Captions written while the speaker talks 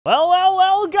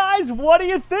Well, guys, what do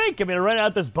you think? I mean, I rented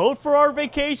out this boat for our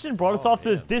vacation, brought us off to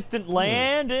this distant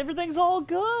land, and everything's all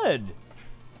good.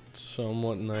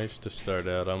 Somewhat nice to start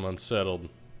out. I'm unsettled.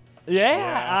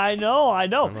 Yeah, I know. I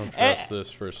don't trust this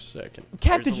for a second.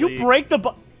 Cap, did you break the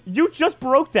boat? You just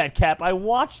broke that, Cap. I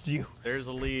watched you. There's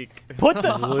a leak. Put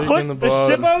the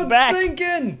ship back.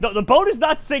 Sinking. No, the boat is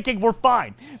not sinking. We're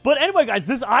fine. But anyway, guys,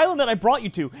 this island that I brought you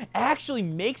to actually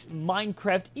makes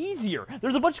Minecraft easier.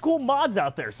 There's a bunch of cool mods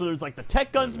out there. So there's like the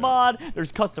Tech Guns mod.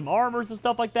 There's custom armors and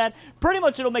stuff like that. Pretty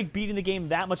much it'll make beating the game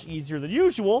that much easier than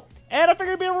usual. And I figured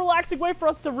it'd be a relaxing way for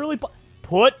us to really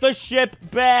put the ship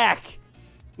back.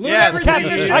 Yes, Cap,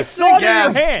 I saw it in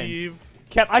your hand. Steve.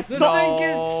 Cap, I saw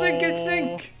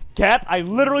Sink. Cap, I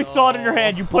literally saw it in your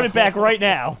hand. You put it back right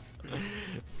now.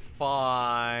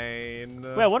 Fine.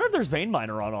 Wait, I wonder if there's vein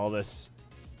miner on all this.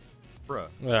 Bruh.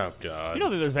 Oh, God. You don't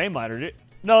think there's vein miner, do you?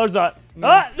 No, there's not.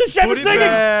 Ah, the ship is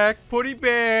sinking! Put it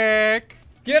back.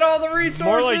 Get all the resources.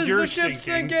 More like you're the ship's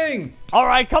sinking. All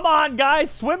right, come on, guys.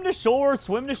 Swim to shore.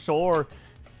 Swim to shore.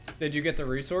 Did you get the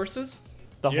resources?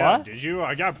 The Yeah, what? did you?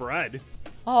 I got bread.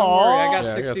 Don't worry, I got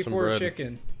Yeah, I got some 64 bread.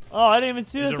 chicken. Oh, I didn't even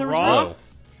see Is that it there was raw? bread.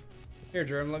 Here,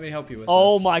 Jerome, let me help you with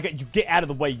Oh this. my God! You get out of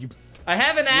the way. I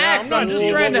have an axe. I'm I'm not just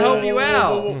doing- trying to help you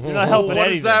out. You're not helping What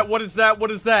anything. is that? What is that?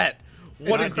 What is that?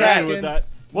 What It's is a that? kraken. With that.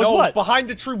 What's no, what? behind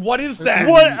the tree. What is that?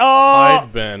 What?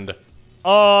 Hide bend.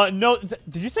 No.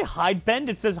 Did you say hide bend?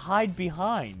 It says hide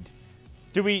behind.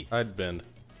 Do we? Hide bend.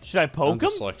 Should I poke I'm him?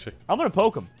 dyslexic. I'm gonna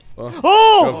poke him. Well, go for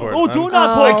Oh! it. Oh! Do I'm-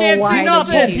 not I poke. can't see Do not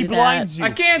nothing. poke. He blinds you.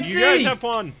 I can't You see. guys have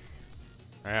fun.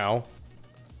 Ow.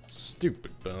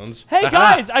 Stupid bones. Hey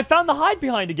guys, I found the hide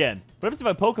behind again. What happens if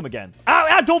I poke him again? Ow!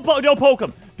 Ow! Don't poke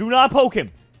him. Do not poke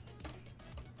him.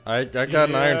 I got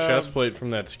an iron chest plate from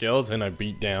that skeleton I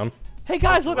beat down. Hey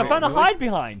guys, look! I found the hide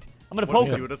behind. I'm gonna What poke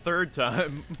if you do him. it a third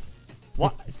time?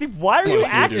 What? Steve, why are you Let's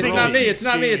see, dude. axing It's not me? me. It's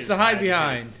not me. It's the Steve hide is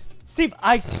behind. Steve,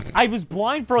 I was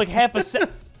blind for like half a sec.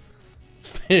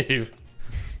 Steve.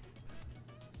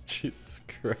 Jesus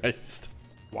Christ.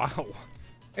 Wow.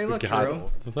 Hey, look, God, Jerome.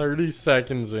 30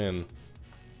 seconds in.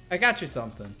 I got you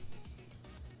something.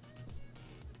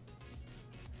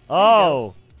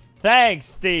 Oh, thanks,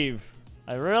 Steve.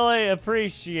 I really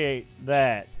appreciate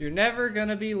that. You're never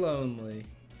gonna be lonely.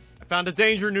 I found a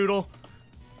danger noodle.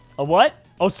 A what?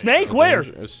 Oh, snake? Where?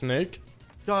 A snake?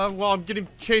 Well, I'm getting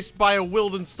chased by a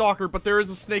Wilden stalker, but there is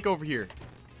a snake over here.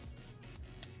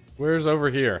 Where's over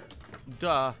here?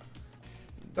 Duh.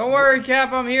 Don't worry,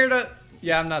 Cap. I'm here to.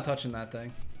 Yeah, I'm not touching that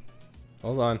thing.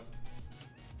 Hold on.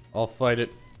 I'll fight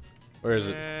it. Where is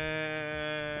it?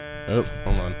 Oh,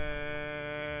 hold on.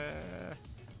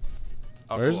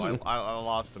 Oh, Where is cool. it? I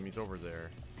lost him. He's over there.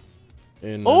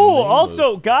 In the Oh, name of-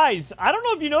 also, guys, I don't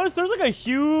know if you noticed, there's like a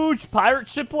huge pirate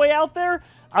ship way out there.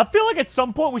 I feel like at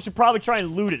some point we should probably try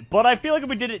and loot it, but I feel like if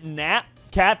we did it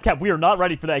Cap, we are not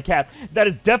ready for that, Cap. That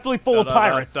is definitely full of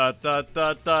pirates. Why don't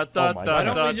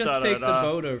we just take the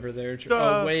boat over there?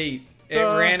 Oh wait, it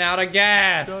ran out of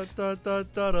gas.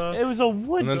 It was a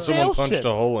wood And then sail someone punched ship.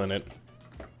 a hole in it.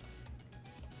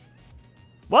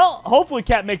 Well, hopefully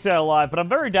Cap makes it out alive, but I'm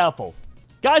very doubtful.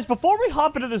 Guys, before we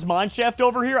hop into this mine shaft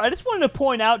over here, I just wanted to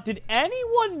point out, did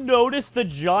anyone notice the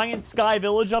giant sky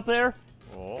village up there?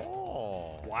 Oh.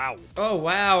 Wow. Oh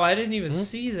wow, I didn't even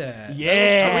see that.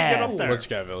 Yeah. How do we get up there? What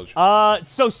Sky Village?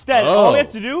 So Stead, all we Oh.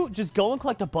 have to do, just go and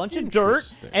collect a bunch of dirt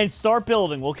Interesting. and start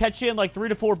building. We'll catch you in like 3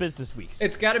 to 4 business weeks.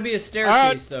 It's got to be a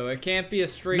staircase though. It can't be a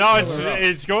straight. No, pillar up.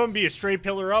 it's going to be a straight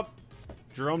pillar up.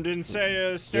 Jerome didn't say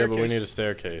a Yeah, staircase. but we need a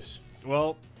staircase.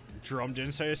 Well, Jerome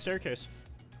didn't say a staircase.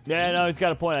 Yeah, no, he's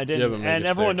got a point. I Yeah, didn't. but make And a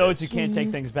everyone knows you staircase. can't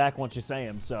take things back once you say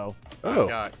them, so. Oh,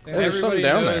 God. hey, there's something Everybody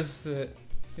down there. knows that,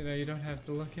 you don't have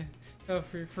to look out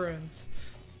for your friends.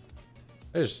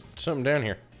 There's something down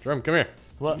here. Jerome, come here.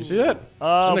 What? You see that? In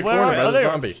the where corner are by the they?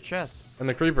 zombie. Chest. And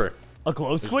the creeper. A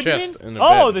glow squid, chest you mean? in the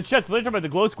Oh, bed. the chest. They're talking about the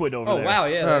glow squid over Oh there. wow,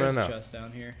 yeah, No, there's no, a no. chest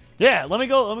down here. Yeah, let me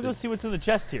go see what's in the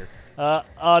chest here.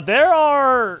 There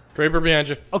are... Creeper behind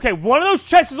you. Okay, one of those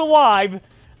chests is alive.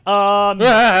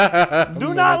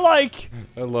 Do not like...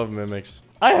 I love mimics.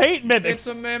 I hate mimics.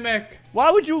 It's a mimic. Why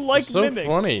would you like So mimics?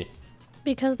 funny.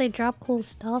 Because they drop cool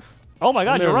stuff. Oh my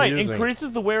god, They're you're right. amusing.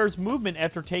 Increases the wearer's movement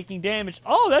after taking damage.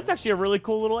 Oh, that's actually a really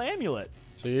cool little amulet.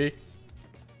 See?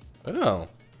 Oh.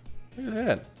 Look at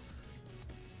that.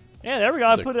 Yeah, there we go.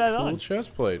 I It's a put that cool on.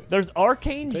 chest plate. There's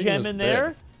arcane Taking gem us in there.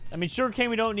 back. I mean, sugarcane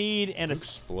we don't need, and a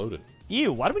Exploded.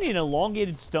 ew. Why do we need an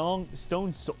elongated stone?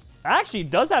 Actually,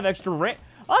 it does have extra range.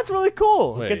 Oh, that's really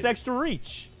cool. It gets Wait. extra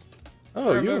reach.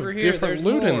 Oh, From you have over here, different there's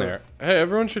loot in more. there. Hey,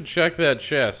 everyone should check that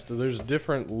chest. There's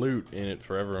different loot in it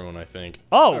for everyone, I think.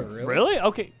 Oh, Oh, really? really?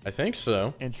 Okay, I think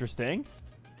so. interesting.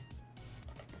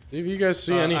 See if you guys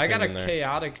see anything I got a in there.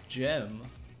 chaotic gem.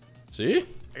 See?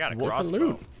 I got a Wolf and crossbow.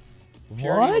 loot.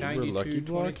 What? 92,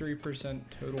 block? 23%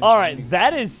 total. All right,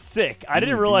 that is sick. I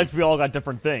didn't realize we all got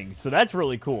different things, so that's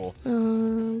really cool. I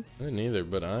didn't either,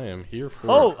 but I am here for it.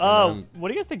 Oh, what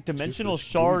do you guys think dimensional Toothless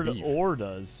shard beef. ore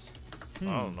does? I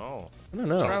don't know. I don't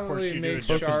know. Of course, Probably you do make a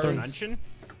different shards. dimension.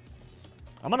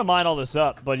 I'm gonna mine all this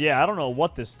up, but yeah, I don't know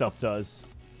what this stuff does.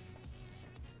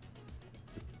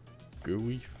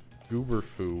 Goober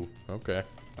foo. Okay.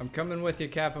 I'm coming with you,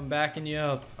 Cap. I'm backing you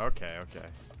up. Okay.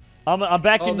 I'm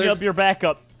backing there's- up your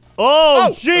backup. Oh,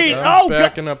 jeez! I'm Oh,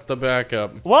 backing up the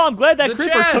backup. well, I'm glad that The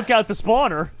creeper chest! took out the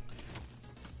spawner.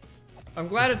 I'm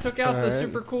glad it took out the Alright.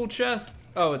 super cool chest.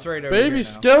 Oh, it's right over Baby here now.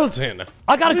 skeleton.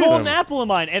 I got a Look at golden him. apple in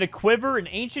mine and a quiver, an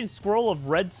ancient scroll of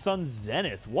red sun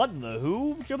zenith. What in the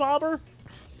who, Jabobber?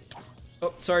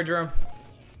 Oh, sorry, Jerome.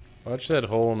 Watch that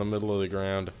hole in the middle of the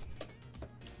ground.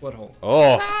 What hole?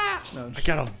 Oh, No, I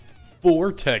got a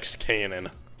vortex cannon.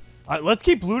 All right, let's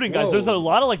keep looting, guys. Whoa. There's a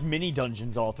lot of like mini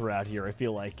dungeons all throughout here. I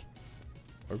feel like.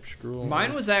 Warp scroll.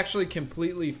 mine was actually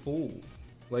completely full.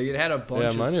 Like, it had a bunch Yeah,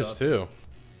 of mine stuff. is too.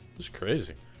 This is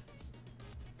crazy.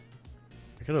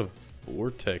 I got a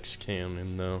vortex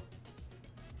cannon though.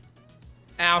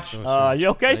 Ouch. You okay,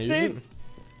 Can I use Steve? it?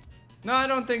 No, I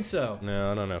don't think so.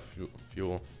 No, I don't have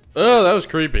fuel. Oh, that was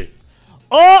creepy.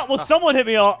 Oh, well, someone hit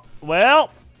me off.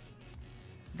 Well,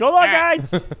 good luck,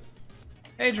 guys.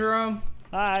 Hey, Jerome.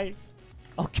 Hi.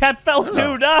 Oh, Cat fell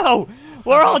too. No,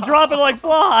 we're all dropping like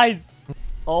flies.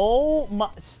 Oh my,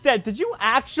 Stead, did you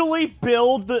actually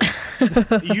build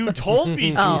the? You told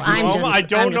me to. Oh, Jerome. I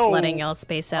don't I'm just know. letting y'all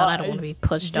space out. I don't want to be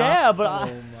pushed off. Yeah, but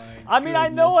Oh I mean, I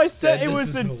know I said Stead, it this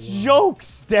was is a lot. joke,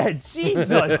 Stead.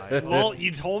 Jesus. Well,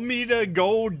 you told me to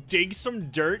go dig some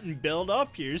dirt and build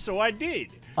up here, so I did.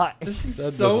 This is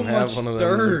That so doesn't have much one of them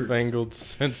dirt. newfangled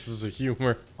senses of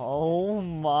humor. Oh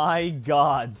my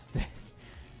God, Stead.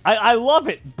 I love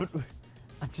it, but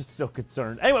I'm just so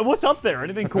concerned. Anyway, what's up there?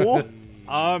 Anything cool?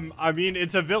 I mean,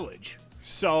 it's a village,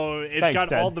 so it's Thanks, got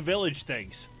Dad. all the village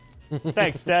things.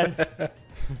 Thanks, Stead.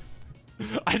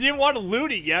 I didn't want to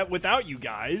loot it yet without you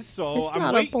guys, so It's I'm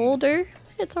not waiting. a boulder.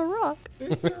 It's a rock.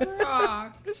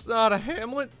 It's not a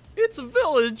hamlet. It's a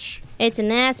village. It's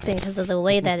an aspen because of the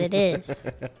way that it is.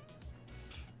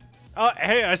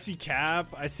 Hey, I see Cap.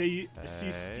 I see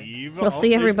Steve. We'll Oh, see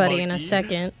there's everybody in a Monkey.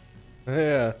 second.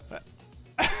 Yeah.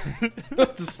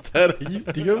 Instead,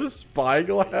 do you have a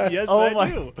spyglass? Yes, Oh I my-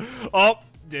 do. Oh,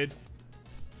 did.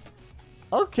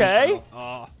 Okay.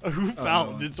 Who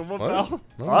fell? no. Did someone What? fell?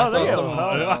 No, Oh, there you someone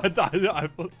go. I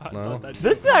thought No. that too.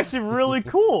 This is actually really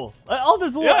cool. Oh,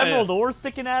 there's a little Yeah, emerald ore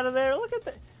sticking out of there. Look at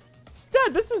that.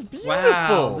 Stead, this is beautiful.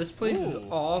 Wow, this place is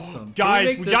awesome. Can Guys,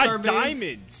 make we this our got base?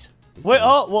 diamonds. Wait,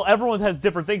 oh, well, everyone has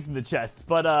different things in the chest,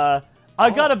 but I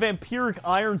got a vampiric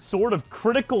iron sword of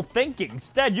critical thinking.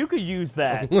 Stead, you could use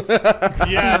that.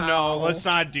 Yeah, no, let's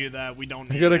not do that. We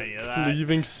don't I need got any of a that.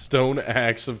 cleaving stone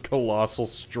axe of colossal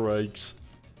strikes.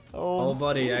 Oh,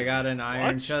 buddy, I got an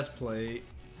iron What? chest plate.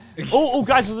 Oh,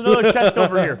 guys, there's another chest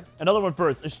over here. Another one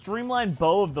first. A streamlined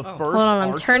bow of the first Hold on,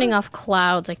 I'm archer? turning off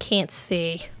clouds. I can't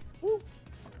see.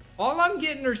 All I'm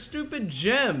getting are stupid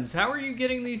gems. How are you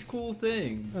getting these cool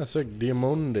things? That's like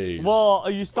Diamondes. Well,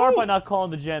 you start by not calling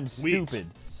the gems Sweet. stupid,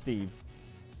 Steve.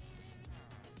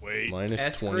 Wait. minus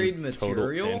S-grade 20 total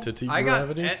material? entity I got.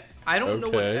 gravity. I don't know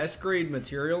what Okay. S-grade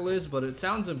material is, but it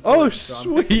sounds important. Oh,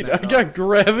 so I'm picking sweet! I that got up.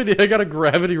 gravity. I got a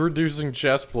gravity-reducing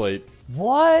chest plate.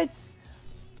 What?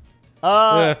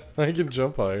 Yeah, I can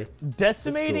jump higher.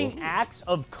 Decimating cool. axe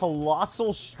of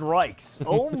colossal strikes.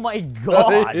 Oh my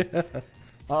God. Yeah.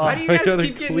 Why do you I guys got a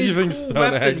keep getting these cleaving cool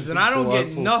stone weapons axe and of I don't get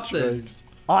colossal nothing? strikes.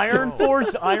 Iron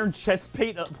forged iron chest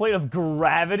plate of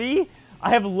gravity. I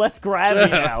have less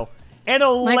gravity now. And a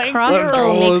My length. crossbow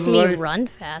Goal makes is me like- run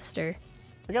faster.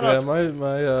 I got Yeah,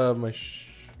 a, my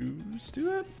shoes do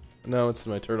that? No, it's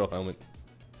my turtle helmet.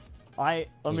 let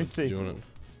me Is see. doing it.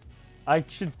 I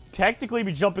should technically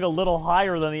be jumping a little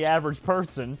higher than the average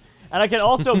person. And I can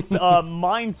also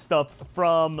mine stuff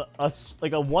from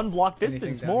like a 1 block Anything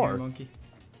distance down more. here, monkey?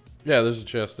 Yeah, there's a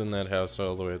chest in that house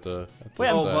all the way at the Wait,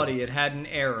 Oh, side. buddy, it had an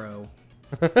arrow.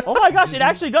 Oh my gosh, it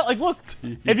actually does. Like, look,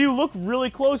 Steve. if you look really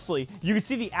closely, you can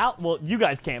see the well, you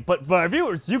guys can't, but our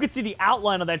viewers, you can see the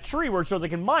outline of that tree where it shows I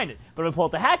can mine it. But if I pull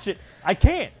out the hatchet, I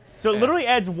can't. So it literally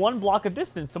adds 1 block of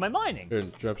distance to my mining. Here,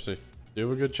 Dropsy. Do you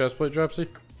have a good chest plate, Dropsy?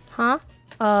 Huh?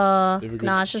 have a good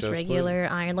Nah, it's just chest plate? regular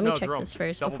iron. Let me No, check Jerome, this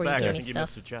first double before you back. give I me think you stuff.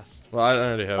 missed a chest. Well, I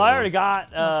already have I one. already got,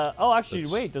 oh, actually,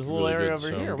 That's wait, there's a little really area good, over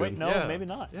so here. Wait, good. no, Yeah. maybe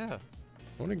not. Yeah. I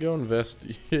want to go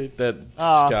investigate that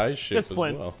Ah, sky ship just as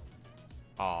Flint. well.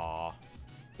 Aw.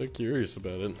 So curious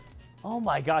about it. Oh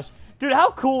my gosh. Dude,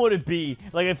 how cool would it be?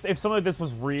 Like, if some of this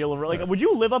was real, or like, would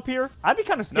you live up here? I'd be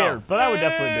kind of scared, but I would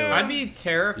definitely do it. I'd be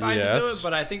terrified to do it,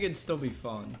 but I think it'd still be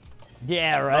fun.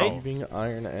 Yeah, right? Leaving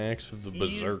Iron Axe of the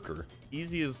Berserker.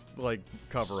 Easiest, like,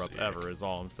 cover-up ever is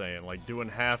all I'm saying. Like, doing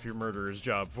half your murderer's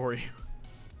job for you.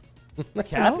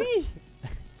 Cappy?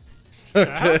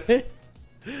 Okay.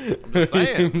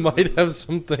 saying. You might have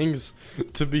some things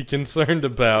to be concerned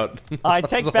about. I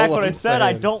That's take back all what I I'm said.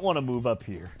 I saying. don't want to move up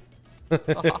here.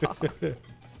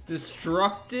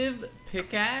 Destructive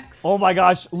pickaxe? Oh my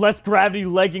gosh, less gravity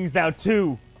leggings now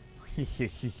too.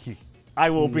 I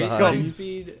will Nice. become.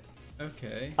 Speed.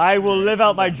 Okay. I will live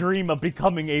out my dream of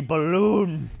becoming a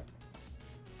balloon.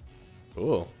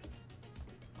 Cool.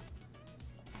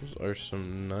 Those are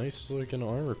some nice looking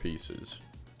armor pieces.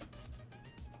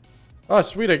 Oh,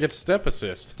 sweet, I get step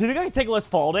assist. Do you think I can take less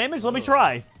fall damage? Let me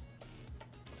try.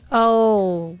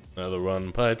 Oh. Another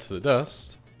one bites the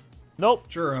dust. Nope.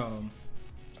 Jerome.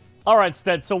 All right,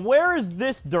 Stead. So where is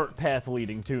this dirt path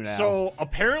leading to now? So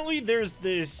apparently there's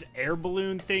this air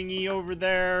balloon thingy over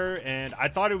there, and I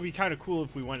thought it would be kind of cool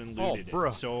if we went and looted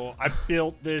it. So I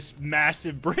built this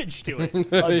massive bridge to it. You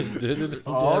did it.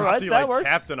 all right, Dropsy, that like works.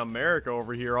 Captain America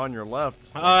over here on your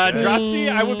left. Dropsy,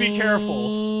 I would be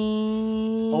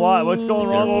careful. Why? What's going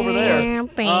wrong over there?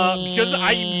 Because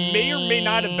I may or may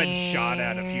not have been shot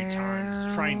at a few times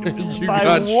trying to build. You By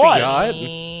got what? shot?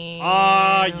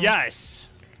 Yes.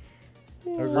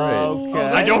 Oh, great.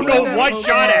 Okay. I don't know what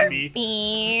shot at me.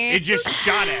 I It just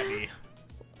shot at me.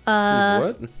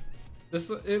 What?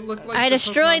 It looked like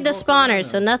destroyed the spawners,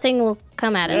 so nothing will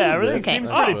come at us. Yeah, everything okay. seems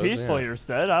pretty Oh, peaceful yeah. here,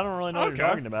 Stead. I don't really know what you're Okay.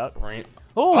 talking about. Right.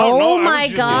 Oh, Oh, no, I Oh was my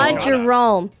just god, getting shot at.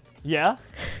 Jerome. yeah.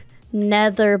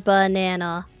 Nether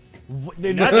banana.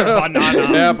 Another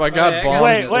banana. Yep, I got yeah, I got bombs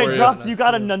Wait, for wait, you. Drops, you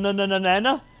got a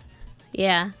na-na-na-na-na?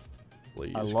 Yeah.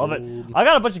 Please, I love it. gold. I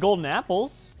got a bunch of golden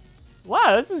apples.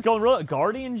 Wow, this is going real.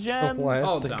 Guardian gems.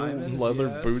 Plastic diamonds, leather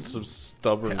yes. boots of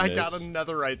stubbornness. I got a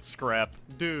netherite scrap.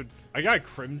 Dude. I got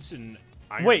crimson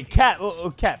iron. Wait, Cap.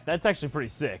 Cap. That's actually pretty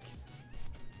sick.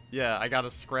 Yeah, I got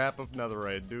a scrap of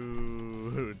netherite,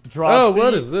 dude. Oh, Dropsy,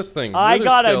 what is this thing? I Wither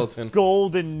got skeleton. a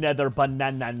golden nether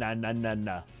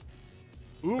banana.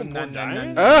 Ooh, more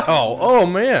diamonds? Oh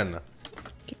man.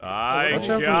 I Watch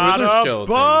out for got wither a skeletons.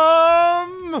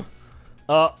 bomb!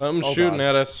 I'm oh shooting God.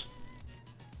 at us.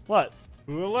 What?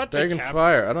 We'll let the Dragon cap-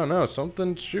 fire. I don't know.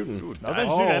 Something's shooting. Nothing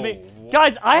Oh. shooting at me.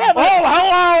 Guys, I have a... Oh,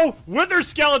 hello! Wither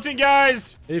skeleton,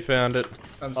 guys! He found it.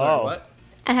 I'm sorry, Oh.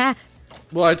 what?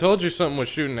 Well, I told you something was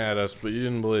shooting at us, but you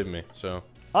didn't believe me. So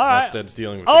All right. Stead's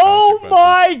dealing with the Oh consequences.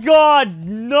 my God!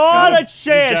 Not a chance,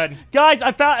 dead. guys.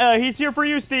 I found. He's here for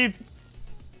you, Steve.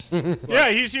 Yeah,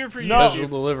 he's here for you. No. Special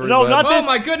delivery. No, bud. not Oh this.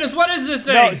 my goodness, what is this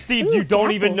thing? No, Steve, you Ooh,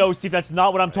 don't even know, apples. Steve. That's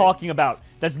not what I'm talking about.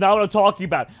 That's not what I'm talking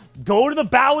about. Go to the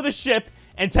bow of the ship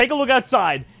and take a look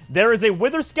outside. There is a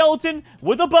wither skeleton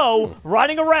with a bow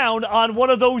riding around on one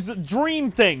of those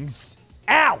dream things.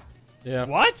 Ow! Yeah.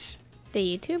 What?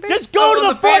 The YouTuber? Just go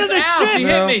to the front of the Ouch, he ship! hit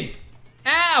No. me.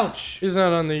 Ouch. He's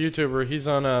not on the YouTuber. He's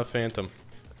on Phantom.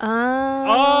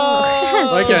 Oh.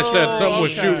 Like I said, something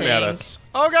was okay. shooting at us.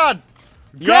 Oh god!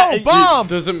 Yeah, Go, bomb!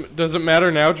 Does it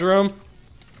matter now, Jerome?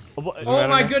 Oh matter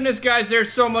my now? goodness, guys,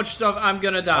 there's so much stuff. I'm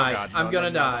gonna die. God, I'm no, gonna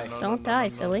no, no, die. no, no, Don't no, die, no,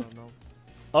 silly. no, no.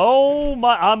 Oh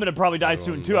my! I'm gonna probably die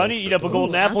soon too. I need to eat up a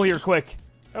golden apple here quick.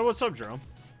 Hey, what's up, Jerome?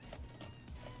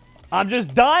 I'm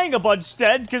just dying a bunch,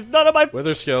 Stead, because none of my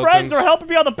Wither skeletons. friends are helping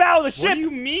me on the bow of the What ship. do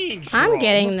you mean, Jerome? I'm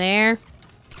getting there.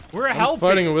 We're I'm helping.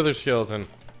 fighting a wither skeleton.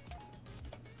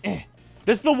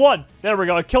 This is the one. There we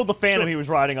go. I killed the phantom he was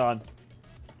riding on.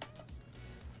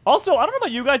 Also, I don't know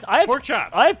about you guys. Pork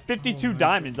chops. I have 52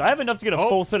 diamonds. I have enough to get a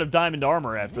full set of diamond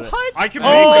armor after that. I can Oh,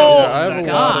 make I have a those. lot of-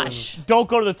 Gosh. Don't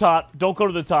go to the top. Don't go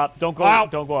to the top. Don't go. Wow.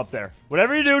 Don't go up there.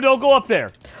 Whatever you do, don't go up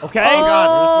there. Okay?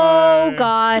 Oh, where's my-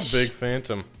 gosh. Big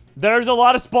Phantom. There's a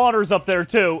lot of spawners up there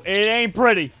too. It ain't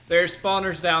pretty. There's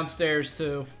spawners downstairs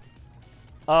too.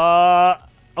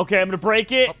 Okay, I'm gonna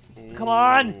break it. Come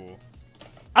on.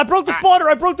 I broke the spawner.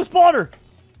 I broke the spawner.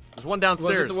 There's one Was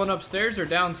downstairs. it the one upstairs or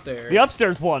downstairs? The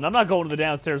upstairs one. I'm not going to the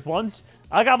downstairs ones.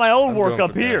 I got my own I'm work going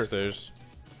up for here. downstairs.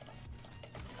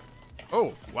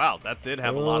 Oh, wow, that did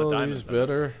have a lot of Oh, diamonds. he's in it.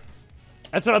 better.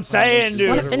 That's what I'm saying,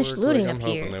 Wanna dude. finish Better looting work, up I'm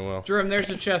here. hoping they will. Jerome, there's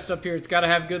a chest up here. It's gotta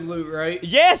have good loot, right?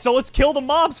 Yeah, so let's kill the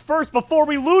mobs first before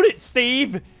we loot it,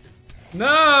 Steve.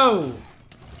 No!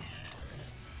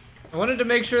 I wanted to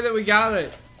make sure that we got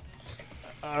it.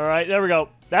 All right, there we go.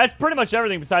 That's pretty much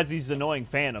everything besides these annoying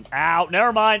phantom. Ow,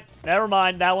 never mind. Never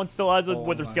mind. That one still has a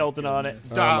wither skeleton on it.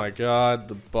 Oh my god,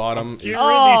 the bottom is... Get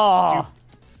Oh,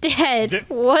 Dead. They're-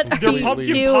 What are They're you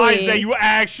pumpkin doing? pies that you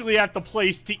actually have to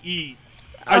place to eat.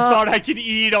 I thought I could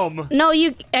eat them. No,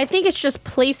 I think it's just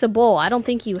placeable. I don't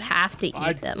think you have to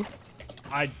eat them.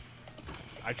 I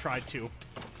tried to.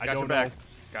 I Got don't your back. know.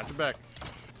 Got your back.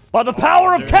 By the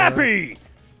power of Cappy!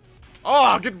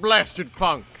 Oh, get blasted,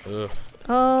 punk. Ugh.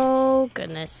 Oh,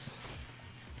 goodness.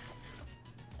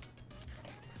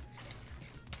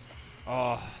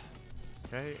 Oh,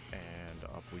 Okay, and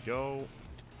up we go.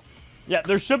 Yeah,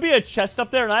 there should be a chest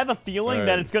up there, and I have a feeling that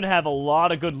Alright. it's going to have a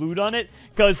lot of good loot on it,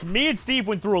 because me and Steve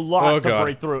went through a lot Oh, to God.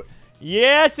 break through it.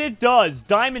 Yes, it does.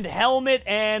 Diamond helmet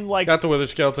and, like, Got the wither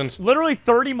skeletons. literally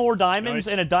 30 more diamonds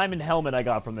Nice. and a diamond helmet I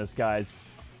got from this, guys.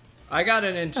 I got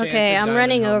an enchanted Okay, I'm diamond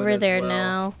running helmet over as there well.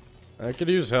 now. I could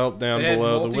use help down They had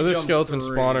below. The wither multi-jump skeleton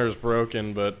 3. spawner is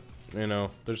broken, but, you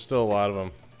know, there's still a lot of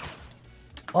them.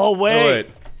 Oh, Oh, wait.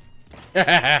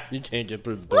 You can't get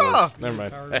through the doors. Never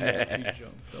Power mind.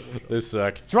 multi-jump, double jump. This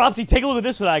suck. Dropsy, take a look at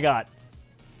this that I got.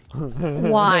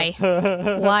 Why?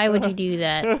 Why would you do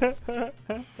that?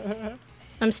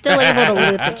 I'm still able to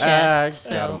loot the chest,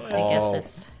 Got so 'em I guess all.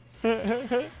 it's...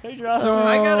 Hey, Dropsy. Oh,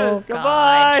 I gotta-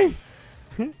 Goodbye.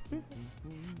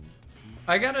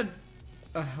 I got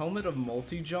a helmet of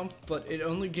multi-jump, but it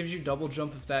only gives you double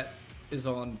jump if that is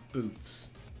on boots.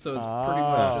 So it's pretty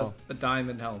much Oh. just a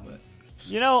diamond helmet.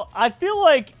 You know, I feel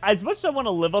like as much as I want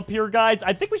to live up here, guys,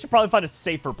 I think we should probably find a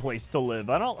safer place to live.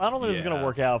 I don't think this is gonna Yeah.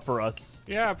 work out for us.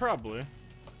 yeah, probably.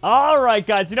 All right,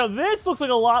 guys. You know, this looks like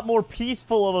a lot more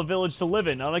peaceful of a village to live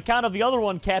in. On account of the other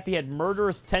one, Cappy had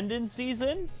murderous tendencies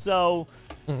in, so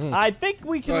I think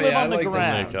we can Oh, live yeah, on I the like this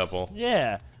ground. Only a couple.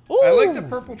 Yeah. I like Ooh. the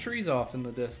purple trees off in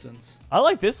the distance. I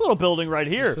like this little building right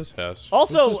here. What's this house?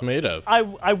 Also, What's this made of? I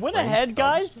went ahead, tubs?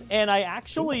 guys, and I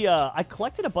actually I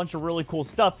collected a bunch of really cool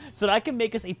stuff so that I can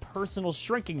make us a personal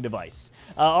shrinking device.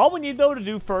 All we need, though, to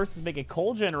do first is make a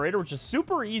coal generator, which is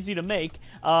super easy to make.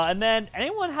 And then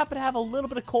anyone happen to have a little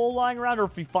bit of coal lying around, or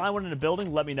if you find one in a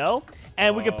building, let me know.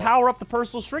 And we can power up the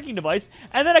personal shrinking device,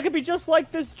 and then I could be just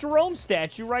like this Jerome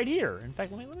statue right here. In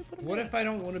fact, let me put him What in. if I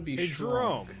don't want to be Hey,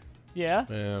 shrunk? Jerome, Yeah?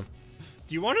 Yeah.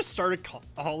 do you want to start a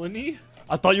colony?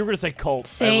 I thought you were going to say cult.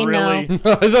 Say I really, no.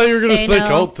 I thought you were gonna Say say no.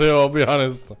 cult too. I'll be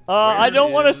honest. I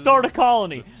don't want to start a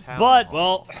colony, but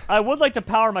Well, I would like to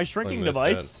power my shrinking Like this,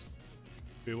 device.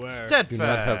 beware.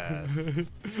 Steadfast.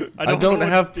 I don't know what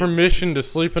have to do. permission to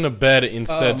sleep in a bed in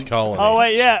Stead's colony. Oh,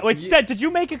 wait, yeah. Wait, Stead, did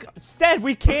you make a... Stead,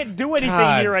 we can't do anything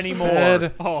God, here anymore.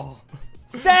 Stead. Oh,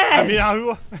 Stead! I mean,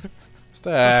 I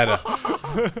Stead.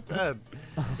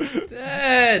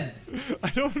 Dead!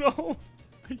 don't know.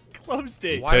 I closed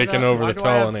it. Why did Taking I- over why the do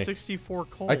I have colony. 64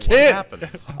 coal? I What can't. happened?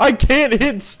 I can't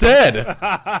hit Stead.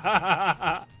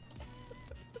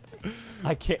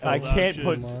 I can't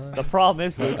put... options. The problem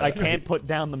is, Luke, I can't put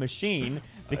down the machine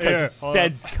because Here, it's hold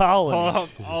Stead's Hold colony. up,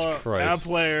 hold up. Add Christ,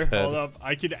 player. Stead. Hold up.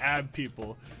 I can add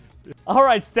people. All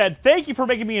right, Stead, thank you for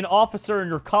making me an officer in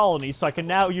your colony so I can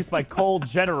now use my coal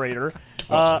generator.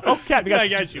 Oh, Cap, you Yeah, got... I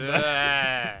got you.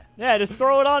 bud. Yeah, just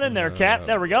throw it on in there, Cap.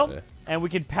 There we go. yeah. And we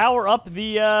can power up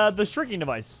the shrinking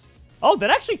device. Oh,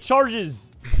 that actually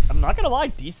charges, I'm not going to lie,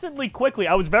 decently quickly.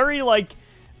 I was very, like,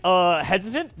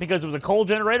 hesitant because it was a coal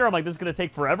generator. I'm like, this is going to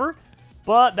take forever.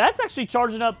 But that's actually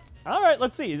charging up. All right,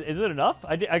 let's see. Is it enough?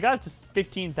 I got it to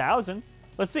 15,000.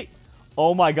 Let's see.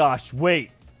 Oh, my gosh. Wait.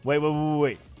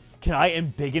 Can I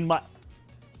embiggen my...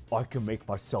 I can make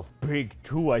myself big,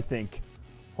 too, I think.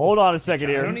 Hold on a second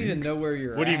I here. don't even know where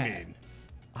you're What do you at. mean?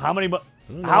 How many... know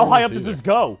How where high this up does either. this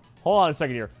go? Hold on a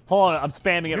second here. Hold on. I'm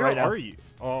spamming it Where right now. are you?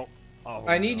 Oh.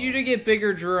 I need you to get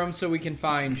bigger, Jerome, so we can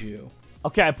find you.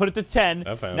 Okay, I put it to 10.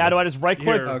 I found Now it. do I just right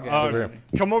click? Here, Okay. Over here.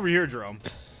 come over here, Jerome.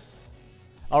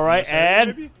 All right, Sorry, and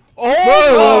maybe?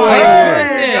 oh my my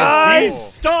goodness. guys,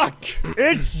 He's stuck.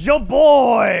 it's your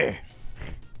boy.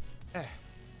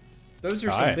 Those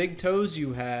are Hi. some big toes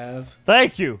you have.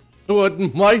 Thank you. What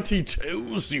mighty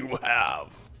toes you have.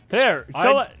 Here,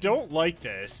 show I it. don't like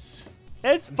this.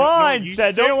 It's fine, you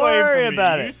Stead. stay Don't away worry from me.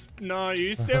 about You it. no,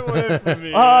 you stay away from me.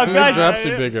 Make guys-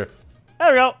 Dropsy bigger. There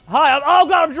we go. Hi. Oh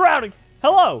God, I'm drowning.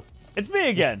 Hello. It's me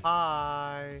again.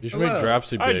 Hi. You should Hello. make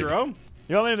Dropsy Hi, big. Jerome.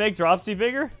 You want me to make Dropsy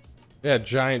bigger? Yeah,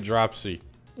 giant Dropsy.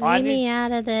 I Leave need- me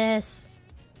out of this.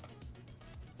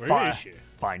 Where Fine. is she?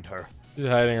 Find her. She's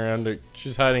hiding around.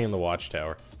 She's hiding in the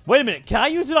watchtower. Wait a minute. Can I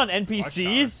use it on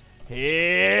NPCs?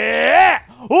 Yeah.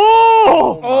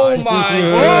 Oh. Oh my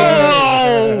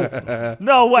god.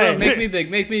 No way. Jerome, make me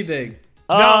big, make me big.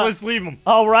 No, let's leave him.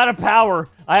 Oh, we're out of power.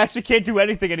 I actually can't do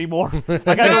anything anymore. I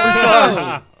gotta go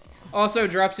recharge. Also,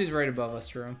 Dropsy's right above us,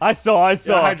 Jerome. I saw.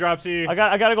 Yeah, hi, Dropsy. I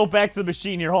gotta go back to the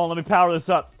machine here. Hold on, let me power this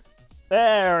up.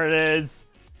 There it is.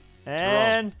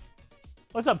 And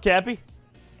what's up, Cappy?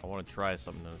 I want to try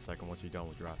something in a second once you're done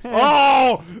with drops.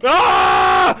 Oh!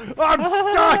 Ah! I'm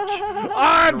stuck!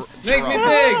 I'm Make me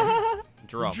big!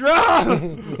 Drop.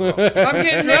 I'm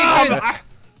getting naked!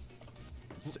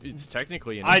 It's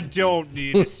technically an I instant. don't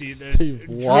need to see this. Steve,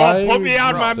 why Drop, put me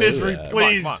out of would my you say misery, that?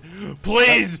 please. Come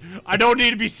Please. I don't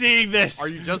need to be seeing this. Are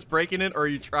you just breaking it, or are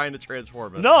you trying to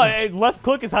transform it? No, left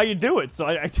click is how you do it. So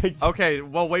I Okay,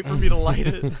 well, wait for me to light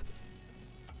it.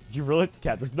 You really,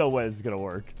 Cat? There's no way this is gonna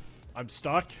work. I'm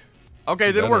stuck. Okay,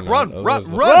 it didn't No, work. no, Run, no, run,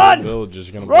 those- run! Run! Village is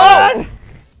gonna Run!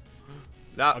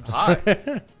 Now,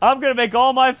 hi. I'm gonna make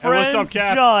all my Hey, what's friends up,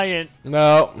 Cap? giant.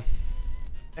 No.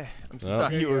 I'm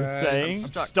stuck. You were saying?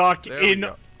 I'm Stuck There we in.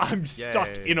 go. I'm stuck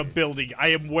Yay. in a building. I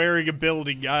am wearing a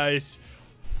building, guys.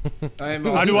 I'm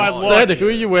How do I also- look? Instead, who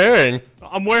are you wearing?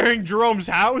 I'm wearing Jerome's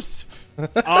house.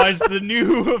 It's the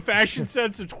new fashion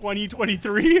sense of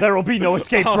 2023. There will be no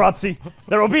escape, Dropsy.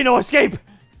 There will be no escape.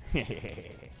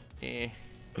 Eh.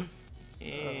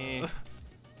 Eh.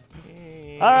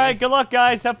 All right, good luck,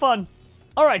 guys. Have fun.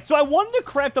 All right, so I wanted to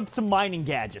craft up some mining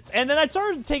gadgets, and then I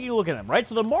started taking a look at them, right?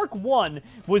 So the Mark 1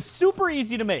 was super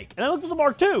easy to make, and I looked at the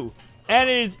Mark 2, and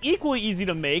it is equally easy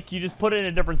to make. You just put it in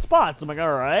a different spot. So I'm like,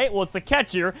 all right, well, it's the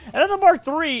catch here. And then the Mark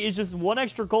 3 is just 1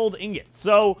 extra gold ingot.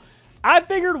 So I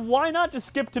figured, why not just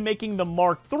skip to making the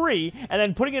Mark 3 and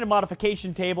then putting it in a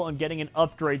modification table and getting an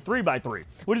upgrade 3x3,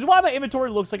 which is why my inventory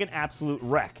looks like an absolute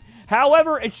wreck.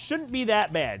 However, it shouldn't be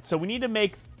that bad. So we need to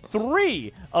make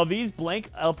 3 of these blank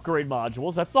upgrade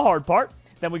modules. That's the hard part.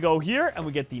 Then we go here and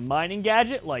we get the mining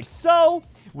gadget like so.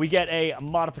 We get a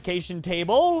modification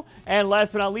table. And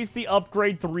last but not least, the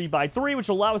upgrade 3x3, which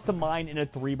will allow us to mine in a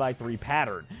 3x3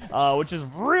 pattern, which is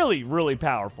really, really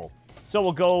powerful. So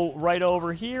we'll go right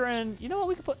over here and you know what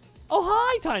we can put? Oh,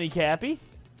 hi, Tiny Cappy.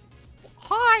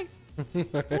 Hi.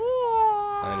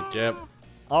 Tiny Cap.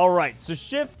 All right, so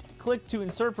shift, click to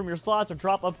insert from your slots or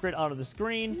drop upgrade onto the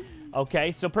screen.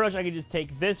 Okay, so pretty much I can just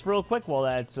take this real quick while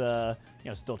that's,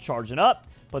 still charging up.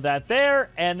 Put that there,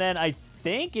 and then I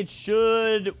think it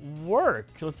should work.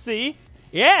 Let's see.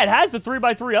 Yeah, it has the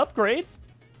 3x3 upgrade.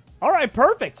 All right,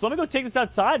 perfect. So let me go take this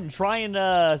outside and try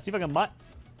and see if I can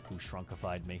Who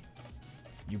shrunkified me?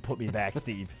 You put me back,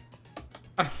 Steve.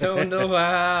 I don't know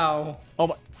how. Oh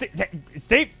my,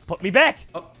 Steve, put me back.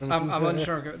 Oh, I'm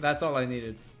unsure. That's all I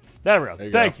needed. There we go. There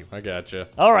you Thank go. you. I gotcha.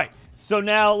 All right. So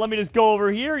now let me just go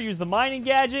over here, use the mining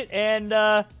gadget, and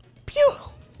pew.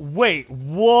 Wait,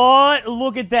 what?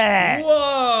 Look at that.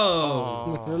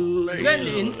 Whoa! Is that an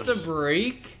insta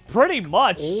break? Pretty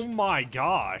much. Oh my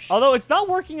gosh. Although it's not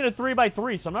working in a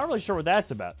 3x3, so I'm not really sure what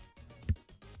that's about.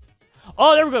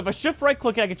 Oh, there we go. If I shift right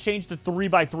click, I can change to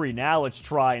 3x3. Now let's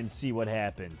try and see what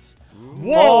happens.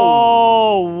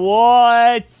 Whoa!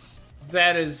 What?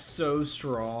 That is so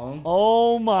strong.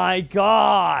 Oh my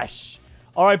gosh.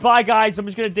 All right, bye guys. I'm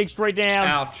just gonna dig straight down.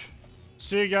 Ouch.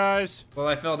 See you guys. Well,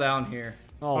 I fell down here.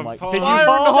 Oh I'm my! falling. Did you Fire in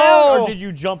fall the down hole! or did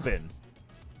you jump in?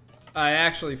 I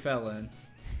actually fell in.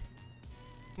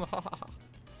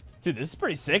 Dude, this is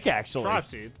pretty sick, actually.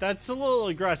 Dropsy, that's a little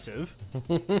aggressive.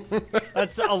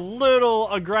 That's a little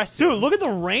aggressive. Dude, look at the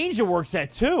range it works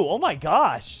at, too. Oh my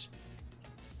gosh.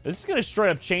 This is gonna straight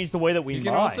up change the way that we You mine.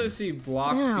 can also see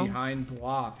blocks Wow. behind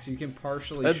blocks. You can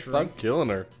partially Ed, shrink. stop killing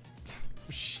her.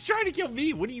 She's trying to kill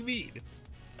me. What do you mean?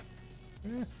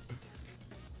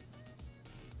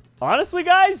 Honestly,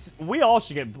 guys, we all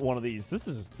should get one of these. This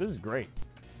is great.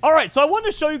 All right, so I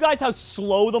wanted to show you guys how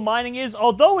slow the mining is.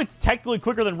 Although it's technically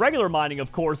quicker than regular mining,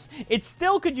 of course, it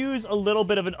still could use a little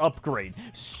bit of an upgrade.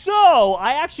 So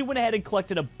I actually went ahead and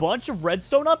collected a bunch of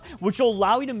redstone up, which will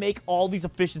allow you to make all these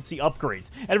efficiency upgrades.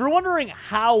 And if you're wondering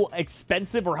how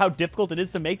expensive or how difficult it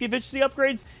is to make the efficiency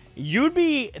upgrades, you'd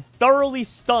be thoroughly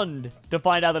stunned to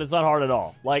find out that it's not hard at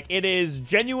all. Like, it is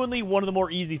genuinely one of the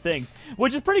more easy things,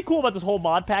 which is pretty cool about this whole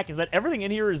mod pack, is that everything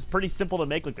in here is pretty simple to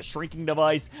make, like the shrinking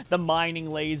device, the mining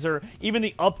laser, even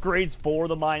the upgrades for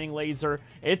the mining laser.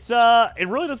 It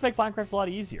really does make Minecraft a lot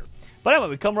easier. But anyway,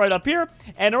 we come right up here,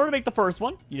 and in order to make the first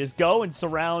one, you just go and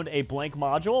surround a blank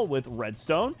module with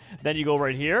redstone. Then you go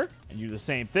right here, and you do the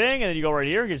same thing, and then you go right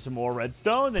here, get some more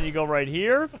redstone. Then you go right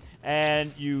here,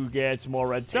 and you get some more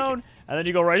redstone. And then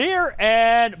you go right here,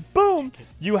 and boom,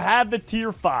 you have the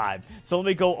tier 5. So let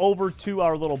me go over to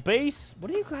our little base. What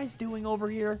are you guys doing over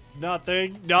here?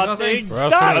 Nothing. Nothing.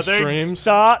 Browsing the Nothing. streams.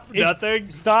 Stop. Nothing.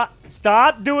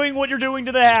 Stop doing what you're doing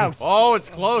to the house. Oh, it's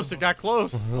close. It got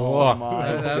close. Oh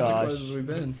my That's as gosh. close as we've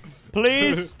been.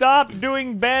 Please stop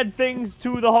doing bad things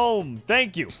to the home.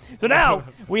 Thank you. So now,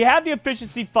 we have the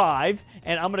efficiency 5,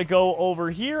 and I'm going to go over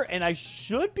here, and I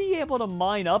should be able to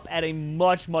mine up at a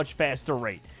much, much faster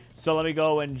rate. So let me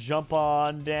go and jump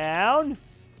on down.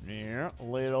 Yeah, a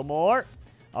little more.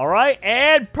 All right,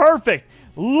 and perfect.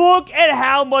 Look at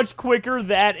how much quicker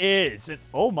that is. And,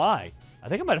 oh my. I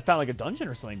think I might have found like a dungeon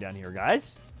or something down here,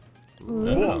 guys.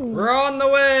 We're on the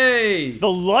way.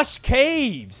 The Lush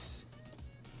Caves.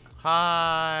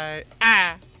 Hi.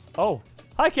 Oh,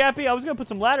 hi, Cappy. I was going to put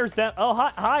some ladders down. Oh,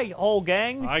 hi, whole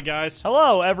gang. Hi, guys.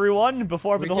 Hello, everyone,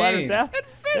 before I put the ladders came. down.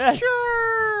 Adventure!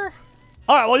 Yes.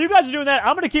 All right, while you guys are doing that,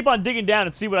 I'm going to keep on digging down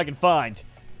and see what I can find.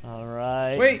 All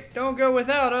right. Wait, don't go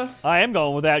without us. I am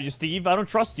going without you, Steve. I don't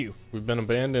trust you. We've been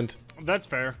abandoned. That's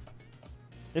fair.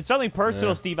 It's something personal,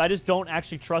 Yeah. Steve. I just don't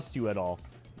actually trust you at all.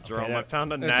 Jerome, I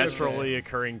found a That's naturally okay.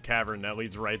 occurring cavern that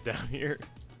leads right down here.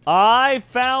 I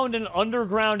found an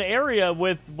underground area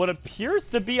with what appears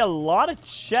to be a lot of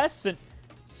chests and...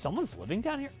 Someone's living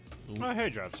down here? Oh, hey,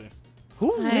 Dropsy.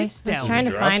 Who I lives was down trying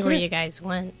to here? find where Dropsy? you guys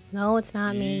went. No, it's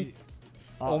not me.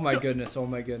 Oh my goodness, oh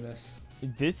my goodness.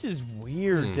 This is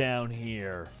weird down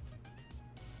here.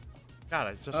 God,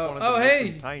 I just Oh, wanted oh, to make hey.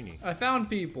 them tiny. I found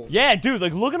people. Yeah, dude,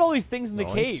 like, look at all these things in the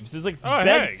Nice. caves. There's, like, Oh,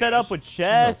 beds hey, set guys. up with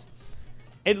chests.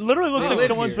 It literally looks They like live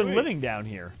someone's here. been living down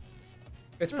here.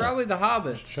 It's probably the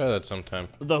hobbits. Try that sometime.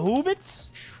 The Hoobits?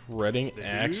 Shredding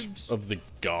axe Hoobs? of the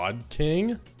God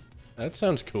King? That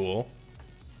sounds cool.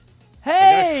 I got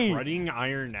Hey! shredding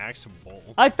iron axe and bowl.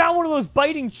 I found one of those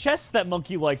biting chests that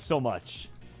Monkey likes so much.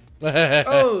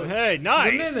 Oh, Hey, the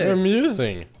nice. mimic. They're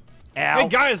amusing. Ow. Hey,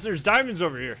 guys, there's diamonds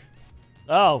over here.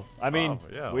 Oh, I mean, Oh,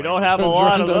 yeah, we like- don't have a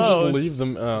lot of Don't those. just leave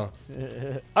them. Oh.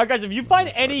 All right, guys, if you find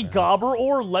any gobber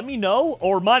ore, let me know,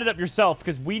 or mine it up yourself,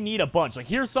 because we need a bunch. Like,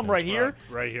 here's some right here.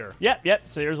 Right here. Yep.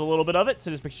 So here's a little bit of it.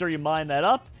 So just make sure you mine that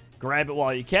up. Grab it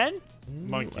while you can.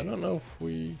 Monkey. I don't know if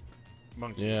we...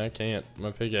 Monkey. Yeah, I can't.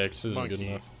 My pickaxe isn't good Monkey.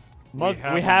 enough.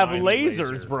 We have a mining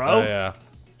lasers, laser. bro. Oh, yeah.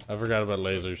 I forgot about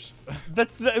lasers.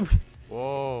 That's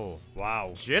Whoa.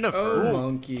 Wow. Jennifer. Oh,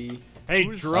 monkey. Hey,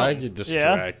 I Jerome. get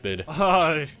distracted.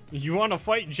 You want to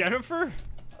fight Jennifer?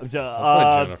 I'll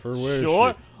fight Jennifer. Where is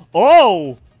sure. she?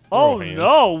 Oh hands.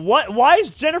 no! What? Why is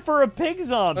Jennifer a pig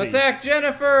zombie? Attack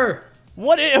Jennifer!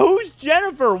 Who's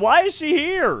Jennifer? Why is she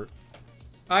here?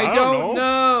 I don't don't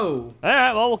know. All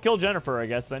right, well, we'll kill Jennifer, I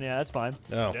guess, then. Yeah, that's fine.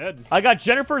 Oh. Dead. I got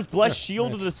Jennifer's Blessed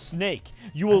Shield nice. of the Snake.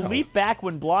 You will leap back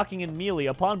when blocking in melee.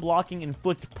 Upon blocking,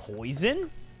 inflict poison?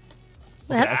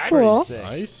 That's That's cool. pretty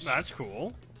sick. Nice. That's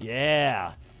cool.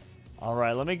 Yeah. All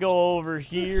right, let me go over It's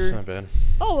here. not bad.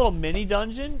 Oh, a little mini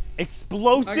dungeon.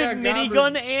 Explosive I got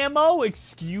minigun ammo?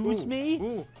 Excuse me?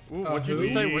 Ooh, Oh, what'd you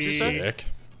say? What'd you say? Sick.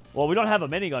 Well, we don't have a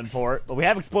minigun for it, but we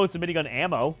have explosive minigun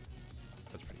ammo.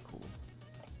 That's pretty cool.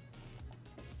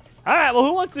 All right, well,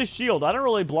 who wants this shield? I don't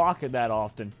really block it that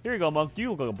often. Here you go, Monk.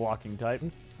 You look like a blocking type.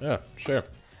 Yeah, sure.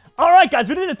 All right, guys,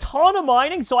 we did a ton of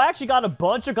mining, so I actually got a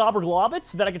bunch of Gobber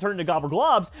Globbits that I can turn into Gobber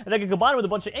Globs, and I can combine it with a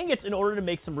bunch of ingots in order to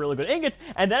make some really good ingots,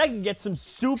 and then I can get some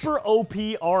super OP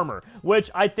armor, which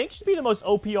I think should be the most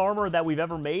OP armor that we've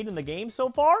ever made in the game so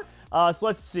far. So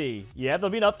let's see. Yeah,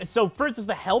 that'll be enough. So, for instance,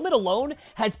 the helmet alone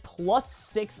has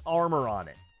 +6 armor on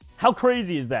it. How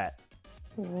crazy is that?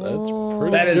 That's Whoa.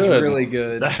 pretty That is good. really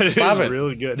good. Stop it.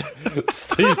 really good.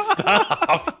 Steve,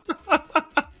 stop.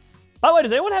 By the way,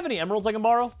 does anyone have any emeralds I can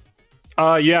borrow?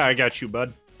 Yeah, I got you,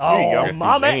 bud. Oh, go.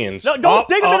 my These man. hands. No, don't Oh,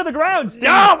 dig them oh. into the ground, Steve.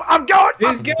 No, I'm going.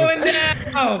 He's going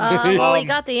down. Well, we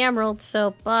got the emeralds,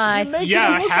 so bye. You're making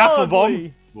Yeah, it look half of 'em.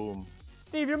 ugly. Boom.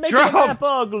 Steve, you're making Drum. it half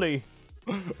ugly.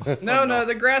 No,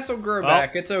 the grass will grow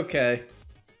back. It's okay.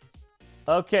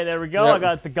 Okay, there we go. Yep. I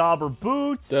got the Gobber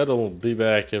boots. That'll be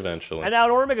back eventually. And now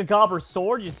in order to make a Gobber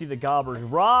sword, you see the Gobber's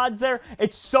rods there.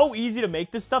 It's so easy to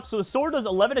make this stuff. So the sword does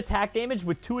 11 attack damage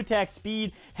with 2 attack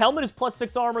speed. Helmet is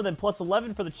 +6 armor, then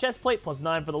 +11 for the chest plate,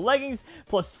 +9 for the leggings,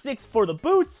 +6 for the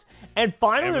boots. And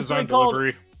finally, there's Amazon something called...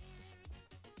 delivery.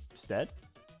 Stead?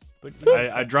 But,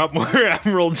 I dropped more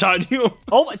emeralds on you.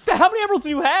 oh, how many emeralds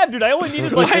do you have, dude? I only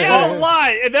needed like... I had a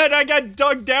lot, and then I got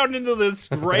dug down into this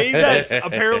grave that's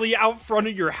apparently out front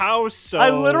of your house. So I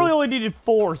literally only needed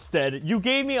 4, Stead. You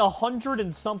gave me 100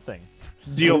 and something.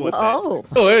 deal with it. Oh.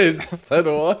 Wait, said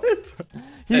what?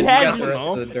 He And had got the just rest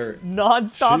of the dirt.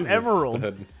 non-stop Jesus, emeralds.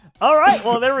 Stead. All right,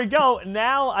 well, there we go.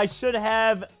 Now I should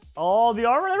have all the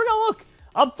armor. There we go, look.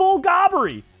 I'm full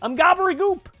gobbery. I'm gobbery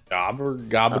goop. Gobber,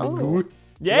 gobber, Oh. goo.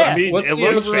 Yeah. I mean, What's it the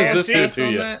looks overall What does this do stats to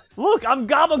on you? that? Look, I'm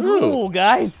gabagool,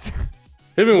 guys.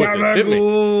 Hit me with it. Hit me.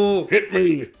 Gabagool. Hit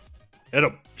me. Hit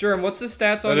him. Jerome, what's the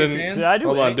stats I on your didn't- pants? Did I do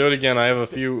Hold it? on, do it again. I have a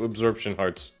few absorption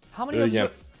hearts. How many Do it of you?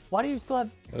 again. Why do you still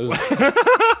have...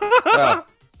 Wow.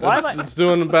 Why It's, am I- it's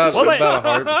doing about, What am I- about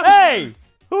a heart. Hey!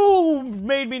 Who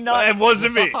made me not... It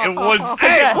wasn't me. It was.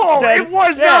 Hey, Yes, Paul! Stead. It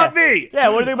was Yeah. not me. Yeah,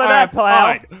 what do you think about All that,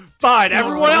 right, pal? Fine. Fine,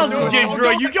 everyone else is getting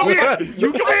drunk. You come here.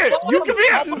 You come here. You come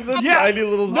here. Just a tiny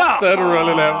little stud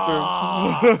running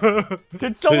after him.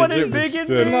 Can someone Get in me big in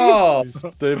steady. me? No.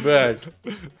 Stay back.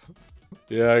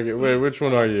 Yeah, wait, which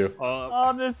one are you?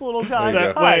 I'm this little guy. There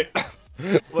you go.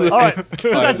 Wait. All right.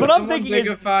 So guys, what I'm thinking is,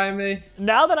 Bigify me.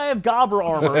 now that I have Gobbler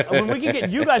armor, when we can get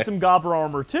you guys some Gobbler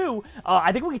armor too,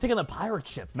 I think we can take on the pirate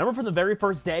ship. Remember from the very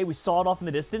first day we saw it off in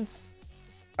the distance?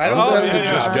 I don't I'm know. ready to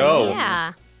just go.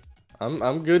 Yeah.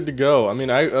 I'm good to go. I mean,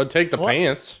 I'll take the What?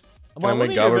 pants. Can Well, I let make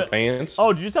me Gobbler hear it. pants?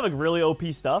 Oh, did you just have like really OP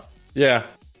stuff? Yeah.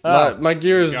 Oh. My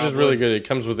gear is just Goblin. really good. It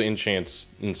comes with the enchants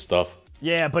and stuff.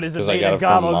 Yeah, but is it 'Cause I made got of it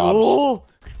from gabagool?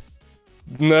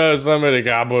 No, it's not made of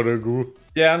Gobbler.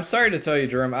 Yeah, I'm sorry to tell you,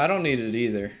 Jerome. I don't need it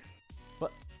either.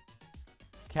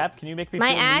 Cap, can you make me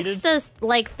My feel axe needed? does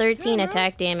like 13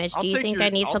 attack damage. I'll Do you take think your- I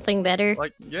need I'll- something better?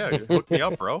 Like, yeah, hook me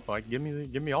up, bro. Like, give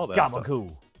me all that stuff.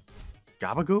 Gabagoo.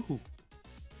 Gabagoo.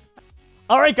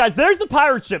 All right, guys, there's the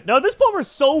pirate ship. Now, this bomber is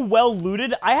so well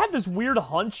looted, I have this weird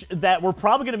hunch that we're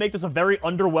probably going to make this a very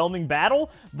underwhelming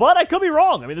battle, but I could be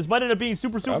wrong. I mean, this might end up being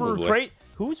super Probably. great.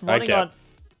 Who's running Cap. on...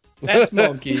 That's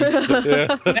Monkey.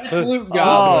 Yeah. That's Loot Oh,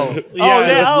 Goblin.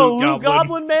 Yeah, oh, it's Loot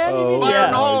Goblin, man? You Oh, mean? Fire Yeah.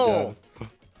 in the hole.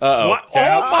 Uh-oh. What? Oh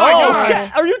Cap. my Oh, god!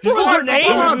 Cap, are you throwing fired grenades?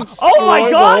 bombs. Oh my Destroy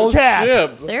the god, whole Cap!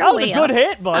 ship. Is there That a was a way good up?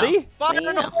 hit, buddy. Fire in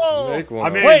the hole. Make one I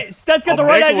up. mean- Wait, Stet's got the I'll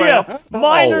right make idea.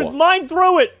 one. Mine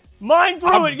through it. Mine through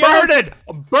I'm it, yes. burning!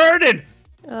 I'm burning!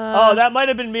 Oh, that might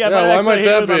have been me. I Yeah, might why have might hit it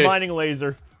that with my be? mining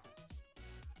laser.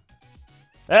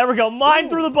 There we go. Mine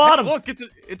through the bottom. Hey, look,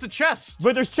 it's a chest.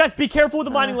 But there's chests. Be careful with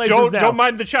the mining lasers now. Don't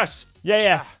mind the chest.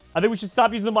 Yeah. I think we should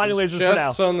stop using the mining lasers for now.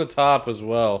 Chests on the top as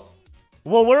well.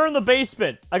 Well, we're in the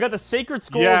basement. I got the Sacred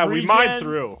Skull. Yeah, of we regen, mined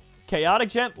through. Chaotic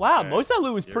Gem. Wow, most of that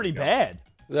loot was pretty bad.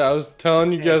 Yeah, I was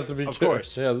telling you guys to be of careful.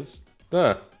 course. Yeah, this.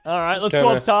 All right, It's let's go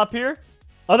up kinda- top here.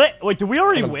 Are they? Wait, did we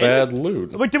already win? bad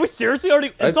loot. Wait, did we seriously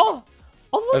already? It's all.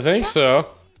 I think so.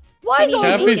 Why Can is you all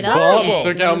pick Cappy's it up bombs yet,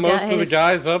 took out you most of the guys?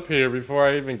 guys up here before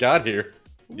I even got here.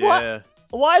 Yeah.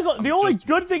 Why is the only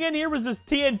good thing in here was this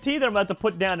TNT that I'm about to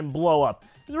put down and blow up?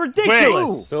 It's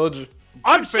ridiculous. Village.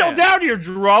 I'm still down here,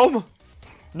 Jerome.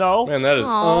 No. Man, that is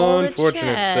Oh, the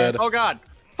unfortunate, Stead. chest. Oh god.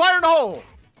 Fire in the hole.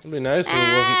 It'd be nice if it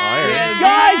wasn't iron. Yeah,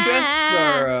 Guys! these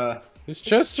chests are, These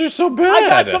chests are so bad.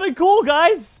 I got something cool,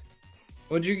 guys.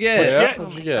 what'd you Yeah, get?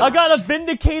 what'd you get? I got a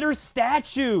Vindicator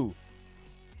statue.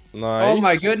 Nice. Oh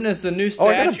my goodness, a new Oh,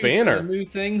 I got a statue. banner. for the New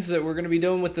things that we're gonna be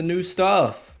doing with the new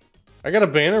stuff. I got a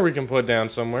banner we can put down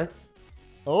somewhere.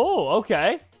 Oh,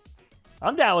 okay.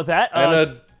 I'm down with that. And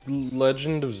a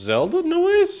Legend of Zelda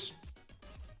noise?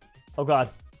 Oh god.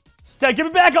 Stay, give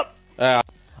me back up. Ah,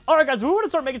 Alright guys, if we want to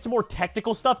start making some more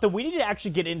technical stuff, then we need to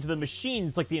actually get into the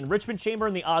machines like the enrichment chamber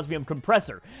and the osmium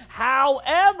compressor.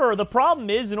 However, the problem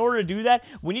is, in order to do that,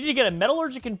 we need to get a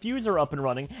metallurgic infuser up and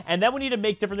running, and then we need to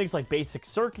make different things like basic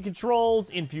circuit controls,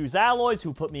 infuse alloys,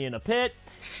 who put me in a pit.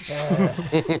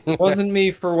 Wasn't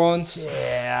me for once.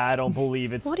 Yeah, I don't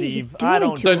believe it, What are you Steve. doing I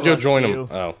don't to then go trust join you. him.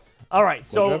 Oh. Alright,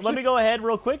 so What'd you let me go ahead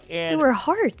real quick There and... were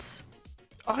hearts.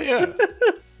 Oh yeah.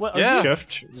 What, Yeah.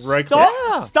 Shift. Right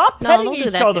Stop, stop No, petting don't do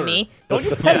each that to other. me. Don't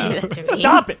you pet Don't each do that to me.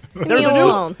 Stop it. There's me a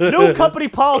alone. new company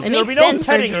policy. It There'll makes be no sense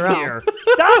for petting in Jerome. here.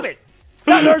 Stop it.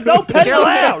 Stop. There's no petting Jerome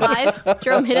hit allowed. at 5.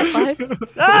 Jerome hit at 5.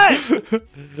 Hey!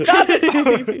 Stop it.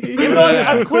 Even though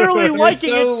I'm clearly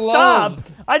liking so it, stop.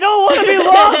 loved. I don't want to be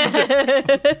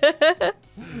loved.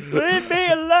 Leave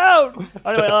me alone.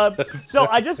 Anyway, so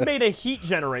I just made a heat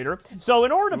generator. So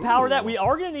in order to power that, we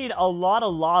are going to need a lot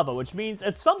of lava, which means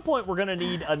at some point we're going to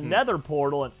need a nether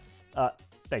portal. And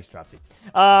thanks, Dropsy.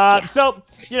 So,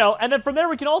 you know, and then from there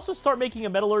we can also start making a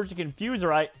metallurgic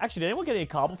infuser. Actually, did anyone get any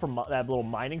cobble from that little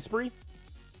mining spree?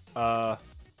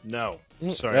 No.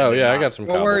 Sorry. Oh, did yeah, I not. got some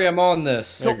Don't cobble. worry, I'm on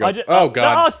this. There you go. I just- Oh,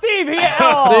 God. Oh, Steve, he. Oh,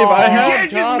 Steve, I have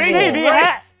can't just make cobble. Steve, he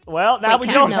had. Well, now Wait, we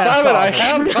Cat, don't no. have Stop it, I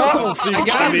cobble. have cobble, Steve. I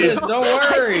got this, don't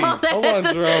I worry. saw that Hold on,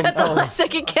 Jerome. at the last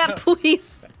second, Cat,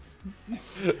 please.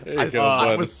 There you go, I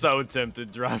bud. was so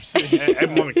tempted, Dropsy. Hey,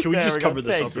 Mummy, can we There just we go. cover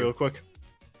this Thank up you. real quick?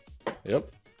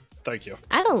 Yep. Thank you.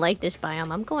 I don't like this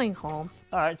biome. I'm going home.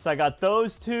 All right, so I got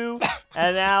those two,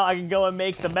 and now I can go and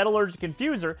make the metallurgic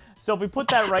infuser. So if we put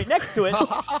that right next to it,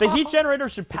 the heat generator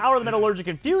should power the metallurgic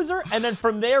infuser, and then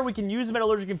from there we can use the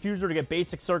metallurgic infuser to get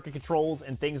basic circuit controls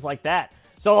and things like that.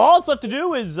 So all it's left to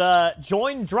do is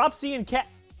join Dropsy and Cat.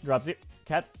 Dropsy,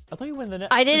 Cat. I thought you went in the net.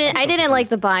 I didn't like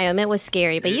the biome. It was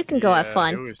scary, but you can go have Yeah,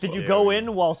 fun. it was Did you scary. go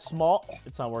in while small?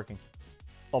 It's not working.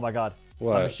 Oh my god. My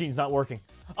What? machine's not working.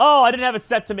 Oh, I didn't have it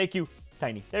set to make you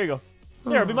tiny. There you go.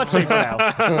 There, it'll be much safer now.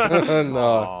 No.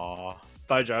 Aw.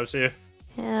 Bye, Jobs. See you.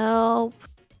 Help.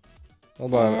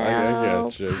 Hold on, I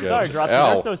got you. Sorry, Dropsy,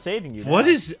 there's no saving you now. What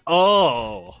is...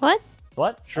 Oh.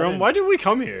 What? Jerome, why did we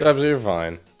come here? Dropsy, you're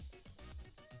fine.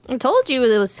 I told you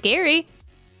it was scary.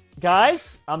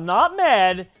 Guys, I'm not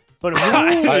mad, but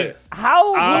What?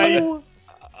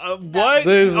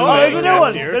 There's there's a new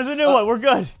one. Here. There's a new one. We're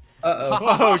good.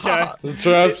 Oh, okay.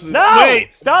 Dropsy. No!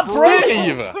 Wait. Stop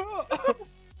breaking! Steve!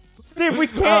 Steve, we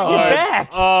can't get back.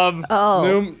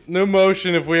 Oh. New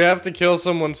motion. If we have to kill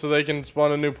someone so they can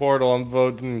spawn a new portal, I'm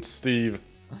voting Steve.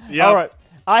 Yeah. All right.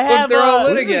 I have. they're all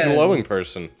lit Who's this again. glowing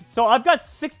person? So I've got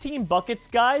 16 buckets,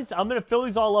 guys. I'm gonna fill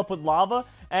these all up with lava.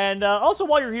 And also,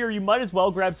 while you're here, you might as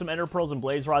well grab some ender pearls and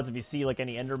blaze rods if you see like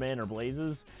any enderman or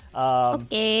blazes.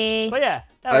 Okay. But yeah,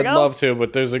 there we I'd go. love to,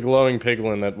 but there's a glowing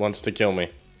piglin that wants to kill me.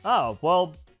 Oh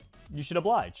well, you should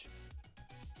oblige.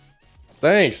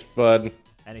 Thanks, bud.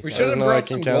 Anything. We should have know I brought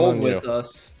can some count gold on you. with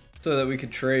us so that we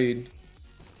could trade.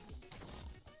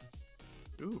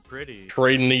 Ooh, pretty.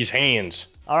 Trading these hands.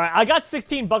 All right, I got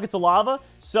 16 buckets of lava.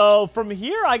 So from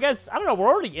here, I guess I don't know. We're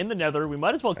already in the Nether. We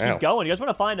might as well keep Ow. going. You guys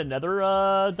want to find another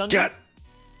dungeon? God.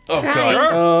 Oh Try.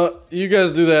 god. You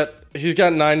guys do that. He's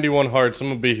got 91 hearts. I'm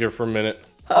gonna be here for a minute.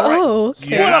 Oh,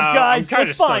 okay. What up, guys? I'm kind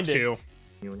Let's of find stuck it.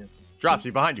 too. Dropsy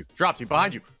behind you. Dropsy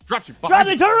behind you. Dropsy behind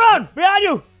Dropsy, you. turn around! Behind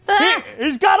you!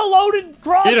 He's got a loaded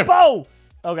crossbow!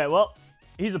 Okay, well,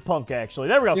 he's a punk, actually.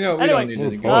 There we go. You know, we anyway, don't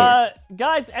need to Oh, go.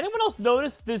 guys, anyone else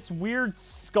notice this weird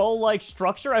skull-like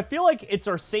structure? I feel like it's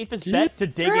our safest bet to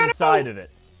dig inside of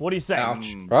it. What do you say?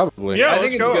 Ouch. Probably. Yeah, I let's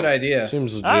think it's go. a good idea.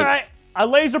 Seems legit. All right. I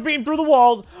laser beam through the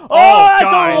walls. Oh, Oh, that's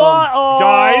guys. a lot. Oh,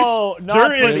 Guys, not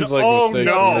there is... pretty. Seems like Oh, mistakes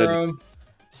no. made. Jerome,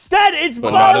 Stead, it's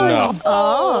But not bones. enough.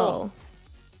 Oh.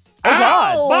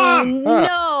 God. Oh, Mom!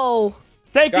 no.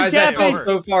 Thank you, guys, I fell Cappy.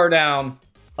 so far down.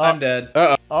 I'm dead.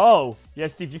 Oh,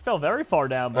 yes, Steve, you fell very far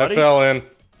down, I buddy. fell in.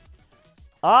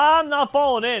 I'm not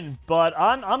falling in, but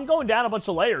I'm going down a bunch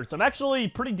of layers. I'm actually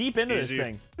pretty deep into Easy. this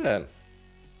thing. Yeah.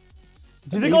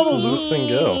 Do you think all the Does loot? this thing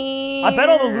go? I bet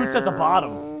all the loot's at the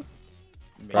bottom.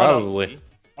 Probably.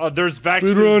 Oh, there's Speed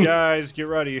Vexes, run. guys. Get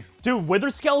ready. Dude, Wither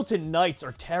Skeleton Knights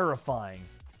are terrifying.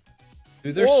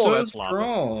 Dude, they're Whoa, so that's lava.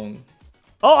 strong.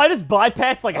 Oh, I just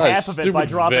bypassed like Oh, half of it by stupid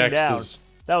dropping Vexes. down.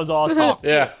 That was awesome.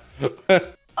 Yeah.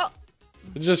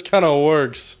 It just kind of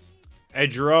works. Hey,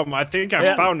 Jerome, I think I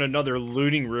Yeah. found another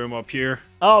looting room up here.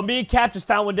 Oh, me and Cap just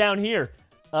found one down here.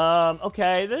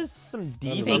 Okay, there's some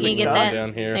decent Think you stuff. get that?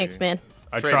 down here. Thanks, man.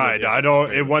 I Trade tried. with you. I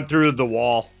don't... It went through the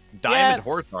wall. Diamond Yeah.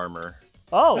 horse armor.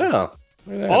 Oh, Yeah. Look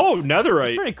at that. Oh,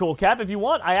 netherite. pretty cool, Cap. If you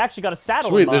want, I actually got a saddle.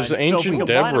 Sweet, in mine, there's so if we ancient combine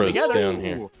them Debras together- down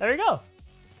here. Ooh. There you go.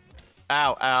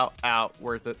 Ow, ow, ow.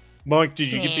 Worth it. Monk,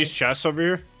 did you get Yeah. these chests over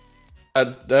here?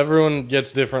 Everyone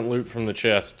gets different loot from the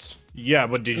chests. Yeah,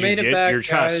 but did you Made it get back, your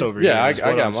chests guys. over Yeah, here? I is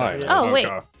what got I'm saying. mine. Oh, wait.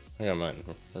 Okay. I got mine.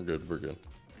 We're good. We're good.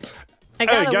 I Hey,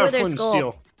 got a got wither flint and skull.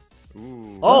 steel.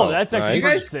 Ooh. Oh, Oh, that's actually nice.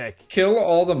 pretty You guys- sick. Kill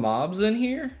all the mobs in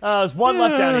here? There's one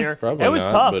left down here. Probably it was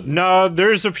not, tough. but- No,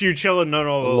 there's a few chilling. No,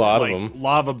 A lot of like, them.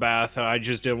 lava bath, and I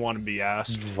just didn't want to be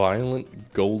asked.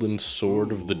 Violent golden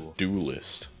sword of the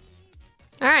duelist.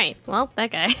 All right. Well, that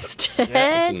guy's That's a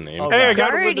dead. name. Oh, Hey, I God.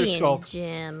 got a wither Guardian skull.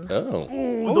 gem. Oh.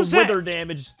 Ooh, What the was that? wither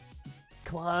damage.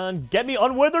 Come on, get me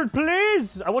unwithered,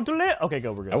 please. I want to live. Okay,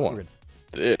 go. We're good. I We're want good.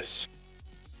 this.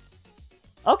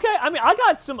 Okay, I mean, I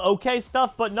got some okay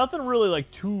stuff, but nothing really like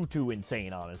too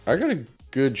insane, honestly. I got a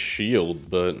good shield,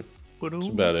 but that's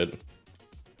about it.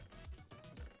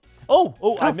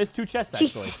 Oh, I missed 2 chests actually.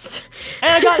 Jesus.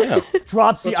 And I got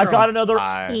Dropsy. I got another.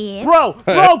 Yeah.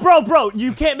 Bro,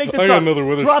 you can't make this I got up. another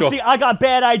wither Dropsy, skull. I got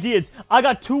bad ideas. I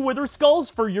got 2 wither skulls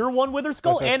for your 1 wither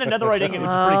skull and another right ingot, which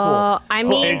is pretty cool. I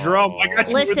mean, Hey, Jerome, I got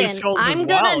some wither listen, skulls as I'm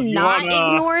well. gonna You not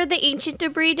wanna- ignore the ancient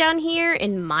debris down here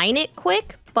and mine it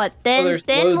quick, but then there's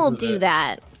we'll loads of do it.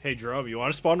 that. Hey, Jerome, you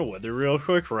want to spawn a wither real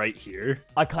quick right here?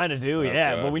 I kind of do,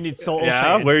 yeah, Okay. but we need soul Yeah,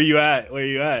 sand. where you at? Where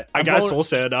you at? I I'm got going- soul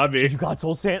sand on me. You got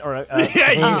soul sand? Or,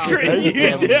 Yeah, you Oh. crazy.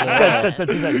 Yeah. Yeah.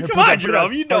 Come Come on,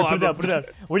 Jerome, you know put it I'm down, a- put it down.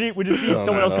 We just need Oh,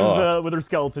 someone not else's at all. wither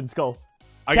skeleton skull.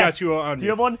 I got two on Do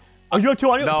you have one? Oh, you have 2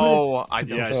 on you? No, I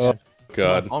don't. Yes. Oh,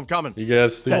 God. I'm coming. You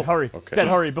guys steal? Stead, hurry. Okay. Stead,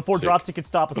 hurry. Before Sick. Dropsy can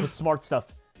stop us with smart stuff.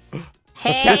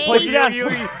 Hey. Place it down.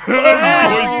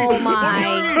 Oh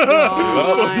my god.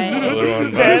 Other one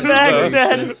Stand back,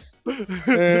 bites Stead.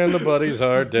 and the buddies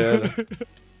are dead.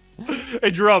 Hey,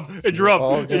 Jerome. Hey, Jerome.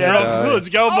 All Hey, gonna Jerome. die. Let's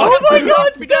go, Oh bud. my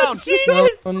god, me down. Stead,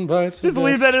 genius! One bites Just the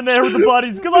leave that dust. in there with the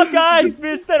buddies. Good luck, guys.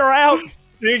 Me and Stead are out.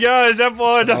 You guys have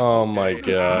fun. Oh my You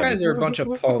God. guys are a bunch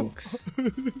of punks.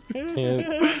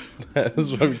 Can't-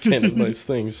 That's why we can't do nice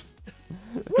things.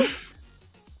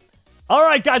 All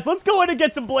right, guys, let's go in and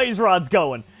get some blaze rods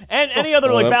going. And any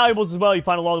other like valuables as well you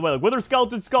find along the way, like wither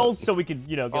skeleton skulls, so we can,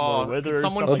 you know, get more wither.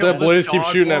 Let that blaze keep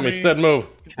shooting at me. Stead, move.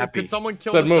 Can someone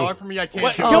kill this dog for me? I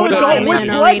can't kill his dog with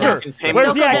pleasure.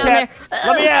 Where's he at, Cap? There.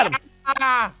 Let me at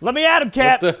him. Let me at him,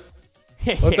 Cap. Let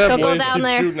that blaze keep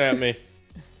shooting at me.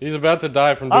 He's about to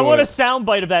die from doing it. I want a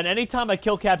soundbite of that. And anytime I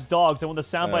kill Cap's dogs, I want the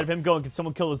soundbite of him going, can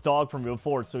someone kill his dog for me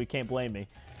before it so he can't blame me?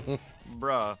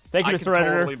 Bruh. Thank you, Mr. Editor. I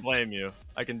can totally blame you.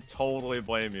 I can totally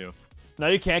blame you. No,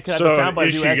 you can't, because I have the soundbite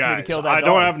of you asking me to kill that dog. I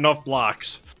don't have enough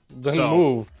blocks. Then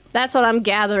move. That's what I'm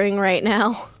gathering right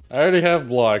now. I already have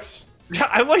blocks.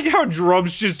 I like how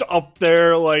Jerome's just up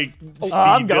there, like,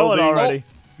 I'm going already.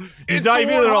 He's not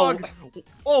even at all.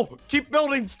 Oh, keep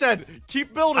building, Stead.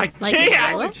 Keep building. Like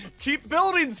can't. Keep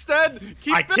building, Stead.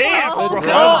 Keep I building. can't. Oh, bro.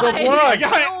 God. I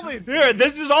got it. Here,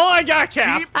 this is all I got,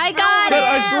 Cap. I got it.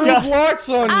 I threw blocks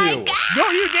on you. No,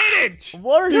 you didn't.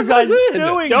 What are you Yes, I guys did.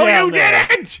 doing No, down you there?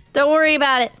 didn't. Don't worry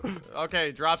about it.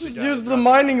 Okay, drop the Just gun. use the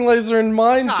mining laser and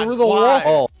mine God, through the why?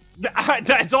 wall.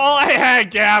 That's all I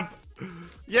had, Cap.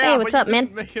 Yeah, Hey, what's but up, you man?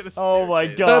 didn't make it a Oh my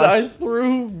staircase. god. But I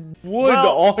threw wood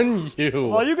on you.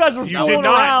 Well, you guys were You fooling did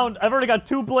not. around. I've already got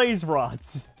 2 blaze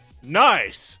rods.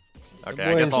 Nice. Okay,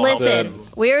 I guess I'll help Listen, you.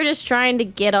 we were just trying to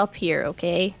get up here,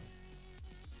 okay?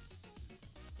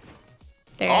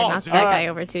 There, Oh, knock dude. that guy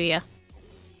over to you.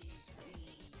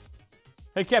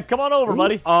 Hey, Cap, come on over,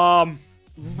 buddy. So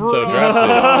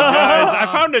Guys, I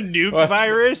found a nuke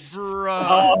virus.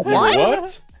 Bruh. What?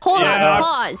 What? Hold Yeah. on,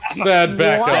 pause. Sad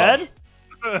back What? up. Ed?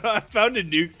 I found a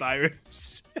nuke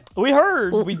virus. We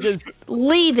heard. We just...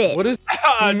 Leave it. What is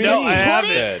No, I have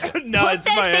put it. No, Put it's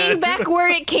in my that thing head. back where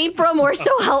it came from, or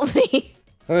so help me.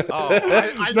 Oh,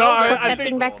 I No, know I That think-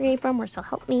 thing back where it came from, or so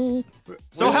help me.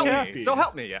 So Where's help Cappy? me. So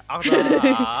help me. Yeah. Here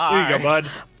you go, bud.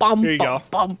 Bum, Here you bum, go.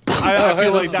 bum, bum. I hey,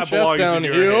 feel there's like that some chest belongs down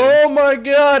in here. your Oh hands. my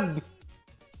god!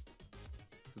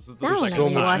 Now I so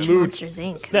want to much watch loot. Monsters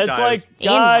Inc. That's Guys. like, And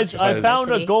guys, Monsters I Inc. found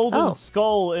a City. golden Oh.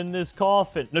 skull in this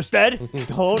coffin. No, Stead,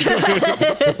 don't.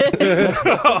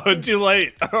 Oh, too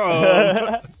late.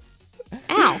 Oh.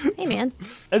 Ow. Hey, man.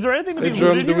 Is there anything to be Hey, Jerome,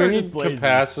 looted do here we or just need blazes?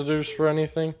 capacitors for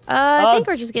anything? I think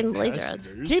we're just getting blaze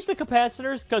rods. Keep the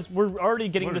capacitors, because we're already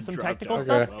getting into some drop technical down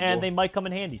stuff, Okay. and they might come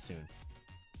in handy soon.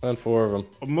 And 4 of them.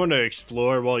 I'm gonna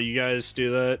explore while you guys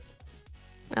do that.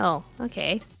 Oh,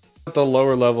 okay. At the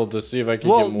lower level to see if I can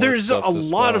Well, get more there's a stuff to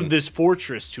lot spawn. of this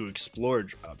fortress to explore,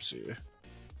 Dropsy.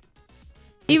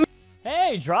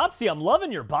 Hey, Dropsy, I'm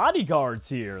loving your bodyguards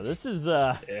here. This is,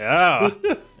 Yeah.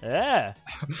 yeah.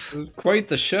 Quite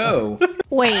the show.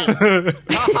 Wait.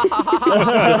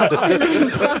 There's an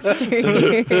imposter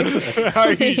here.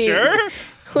 Are you sure?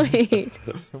 Wait.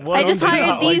 One I of just them does hired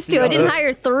not like these the 2. I other. didn't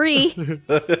hire 3.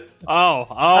 Oh,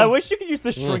 I wish you could use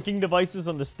the shrinking devices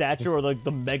on the statue or like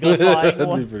the megafying That'd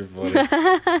one. be pretty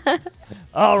funny.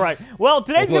 All right. Well,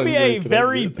 today's gonna be a Can I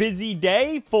very do that? busy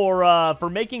day for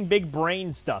making big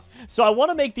brain stuff. So I want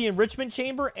to make the enrichment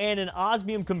chamber and an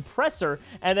osmium compressor,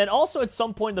 and then also at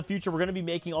some point in the future we're gonna be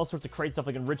making all sorts of crazy stuff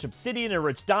like enrich obsidian,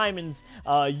 enrich diamonds,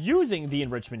 using the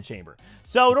enrichment chamber.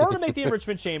 So in order to make the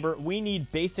enrichment chamber, we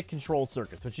need basic control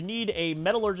circuits, which you need a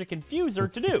metallurgic infuser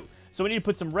to do. So we need to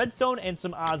put some redstone and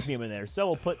some osmium in there. So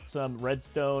we'll put some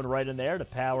redstone right in there to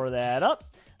power that up.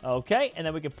 Okay, and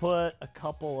then we can put a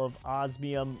couple of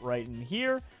osmium right in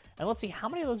here. And let's see, how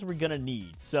many of those are we going to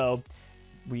need? So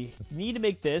we need to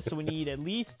make this, so we need at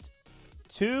least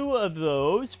 2 of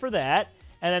those for that.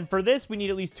 And then for this, we need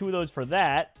at least 2 of those for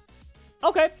that.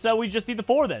 Okay, so we just need the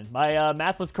 4 then. My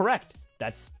math was correct.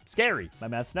 That's scary. My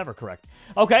math's never correct.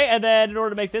 Okay, and then in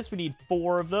order to make this, we need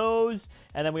 4 of those.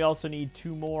 And then we also need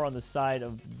 2 more on the side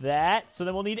of that. So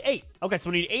then we'll need 8. Okay,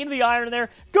 so we need 8 of the iron in there.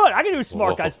 Good, I can do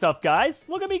smart guy stuff, guys.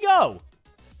 Look at me go.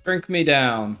 Drink me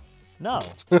down. No.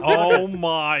 oh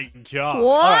my god.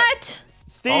 What?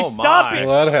 Steve, Oh stop my. it.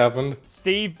 Well, that happened.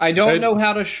 Steve. I don't know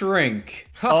how to shrink.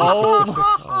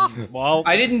 Oh, Well,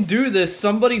 I didn't do this.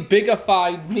 Somebody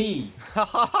bigified me.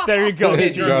 there you go. Hey,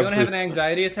 Steve. Jerome, you Drops don't have it. an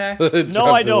anxiety attack? No,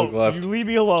 I don't. You leave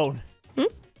me alone.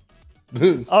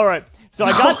 All right, so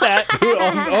I got that.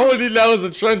 All I need now is a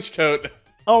trench coat.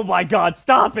 Oh my god,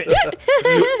 stop it.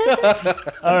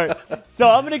 All right, so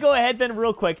I'm going to go ahead then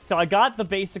real quick. So I got the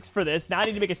basics for this. Now I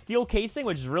need to make a steel casing,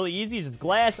 which is really easy. It's just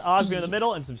glass, osmium in the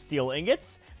middle, and some steel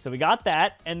ingots. So we got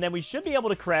that, and then we should be able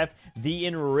to craft the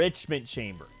enrichment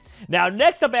chamber. Now,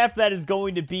 next up after that is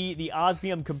going to be the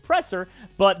osmium compressor,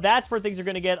 but that's where things are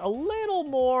going to get a little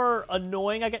more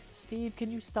annoying. Steve,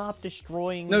 can you stop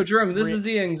destroying... No, Jerome, this is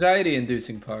the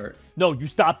anxiety-inducing part. No, you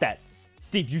stop that.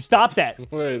 Steve, you stop that.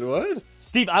 Wait, what?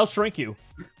 Steve, I'll shrink you.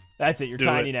 That's it. You're Do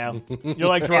tiny it. now. You're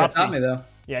like You can't stop me, Dropsy. though.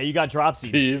 Yeah, you got Dropsy.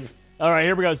 Steve. All right,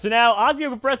 here we go. So now, osmium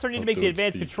compressor, I need to make do the it,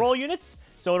 advanced Steve. control units.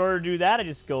 So in order to do that, I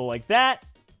just go like that.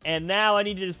 And now I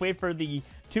need to just wait for the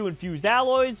 2 infused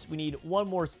alloys. We need 1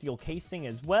 more steel casing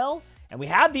as well. And we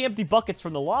have the empty buckets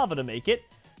from the lava to make it.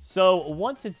 So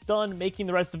once it's done making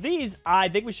the rest of these, I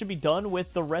think we should be done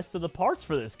with the rest of the parts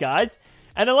for this, guys.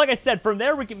 And then, like I said, from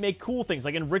there we can make cool things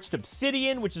like enriched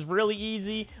obsidian, which is really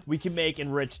easy. We can make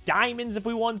enriched diamonds if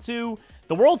we want to.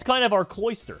 The world's kind of our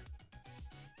cloister.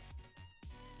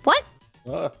 What?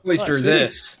 Oyster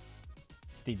this.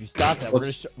 Steve, you stop that. We're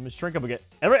gonna shrink him again.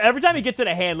 Every time he gets in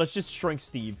a hand, let's just shrink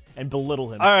Steve and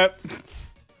belittle him. All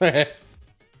right.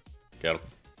 Got him.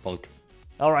 Punk.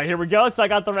 All right, here we go. So I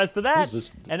got the rest of that. Who's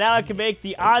this? And now I can make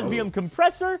the osmium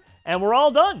compressor, and we're all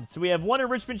done. So we have 1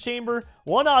 enrichment chamber,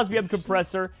 1 osmium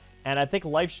compressor, and I think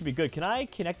life should be good. Can I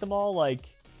connect them all like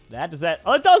that? Does that...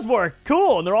 Oh, it does work.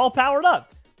 Cool, and they're all powered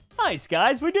up. Nice,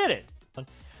 guys. We did it.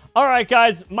 All right,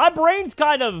 guys. My brain's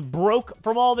kind of broke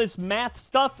from all this math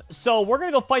stuff, so we're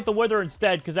going to go fight the Wither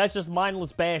instead, because that's just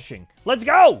mindless bashing. Let's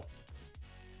go!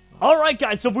 All right,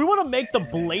 guys, so if we want to make the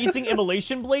blazing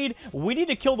immolation blade, we need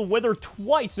to kill the Wither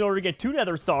twice in order to get 2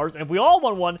 nether stars. And if we all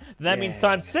want 1, then that means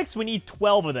times 6, we need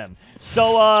 12 of them.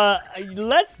 So,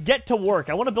 let's get to work.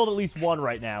 I want to build at least 1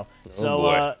 right now.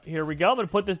 So, here we go. I'm going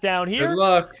to put this down here. Good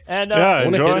luck. And, Yeah, I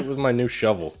want to enjoy. hit it with my new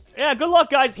shovel. yeah, good luck,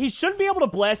 guys. He should be able to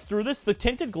blast through this. The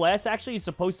tinted glass actually is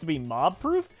supposed to be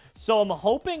mob-proof, so I'm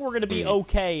hoping we're going to be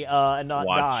okay and not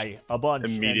Watch. die a bunch.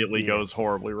 Immediately and- goes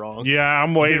horribly wrong. Yeah,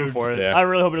 I'm waiting Dude. for it. Yeah. I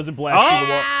really hope it doesn't blast through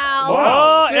the wall. Ow.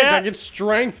 Wow, sick! yeah. I get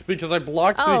strength because I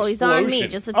blocked the Oh, explosion. he's on me.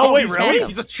 Just a Oh, wait, tick really? him.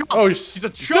 He's a chump. Oh, He's a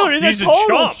chump. Dude, he's He's a a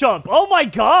total chump. chump. Oh, my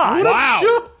God.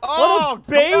 Wow. Oh,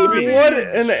 baby. What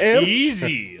an amateur!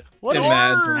 Easy. What an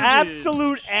Imagine.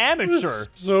 absolute amateur.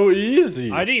 So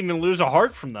easy. I didn't even lose a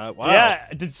heart from that. Wow. Yeah.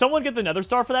 Did someone get the nether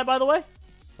star for that, by the way?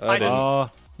 I didn't.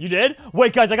 You did?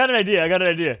 Wait, guys, I got an idea. I got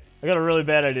a really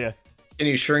bad idea. Can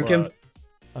you shrink him?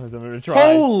 I'm going to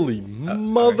try. Holy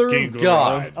mother King of of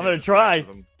God! I'm going to try.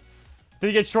 Did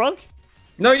he get shrunk?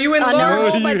 No, you went Oh, low.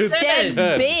 no, but you Stead's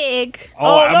dead. big.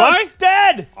 Oh, am no, I? it's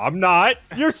dead. I'm not.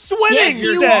 You're swimming. Yes,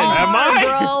 You're you dead. are, Am I?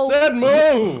 bro. That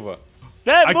move!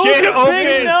 That I move, can't you open big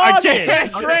it. I noggin.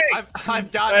 can't. Okay,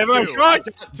 I've got Have I 2. shrunk?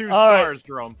 I've got 2 All right. stars,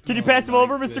 Jerome. Can you pass him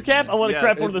over, Mr. Cap? I want to Yes,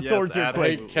 craft one of the yes, swords here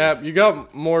quick. Hey, Cap, you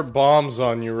got more bombs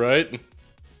on you, right?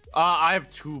 I have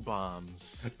 2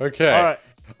 bombs. Okay. All right,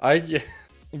 I get.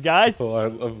 guys. Well,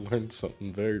 I've learned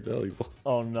something very valuable.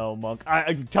 Oh no, Monk.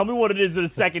 Tell me what it is in a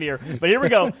second here. But here we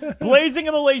go. Blazing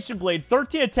Immolation Blade,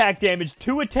 13 attack damage,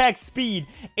 2 attack speed.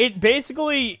 It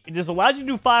basically just allows you to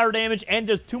do fire damage and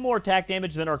does 2 more attack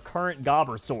damage than our current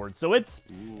Gobber sword. So it's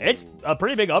a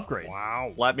pretty big upgrade.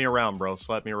 Wow. Slap me around, bro.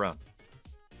 Slap me around.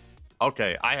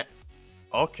 Okay,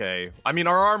 Okay. I mean,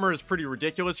 our armor is pretty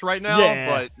ridiculous right now, Yeah.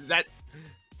 but that...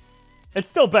 It's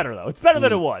still better though. It's better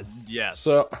than it was. Yes.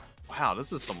 So, Wow,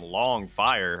 this is some long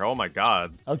fire. Oh my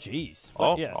god. Oh jeez.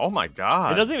 Oh, Yeah. oh my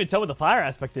god. It doesn't even tell what the fire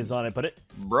aspect is on it, but it.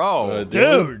 Bro.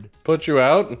 Dude. put you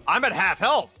out? I'm at half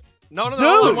health. No,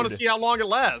 I want to Dude. see how long it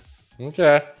lasts.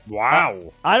 Okay.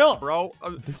 Wow. I don't. Bro,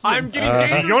 This is I'm insane. getting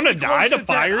dangerously You gonna die close to death.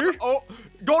 fire? Oh,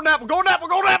 golden apple, golden apple,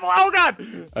 golden apple. Oh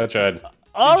god. I tried.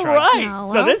 All right. Oh,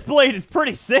 So well. this blade is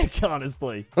pretty sick,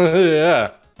 honestly.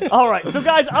 Yeah. All right, so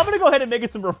guys, I'm going to go ahead and make us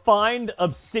some refined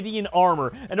obsidian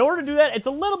armor. In order to do that, it's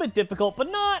a little bit difficult, but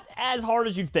not as hard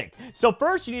as you'd think. So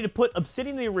first, you need to put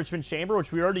obsidian in the enrichment chamber,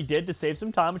 which we already did to save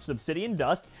some time, which is obsidian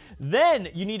dust. Then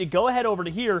you need to go ahead over to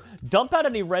here, dump out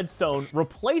any redstone,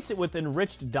 replace it with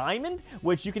enriched diamond,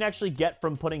 which you can actually get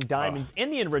from putting diamonds in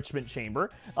the enrichment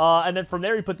chamber. And then from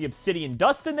there, you put the obsidian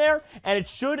dust in there, and it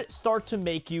should start to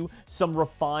make you some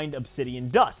refined obsidian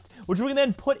dust, which we can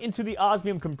then put into the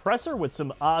osmium compressor with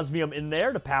some osmium in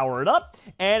there to power it up,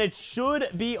 and it should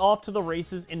be off to the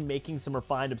races in making some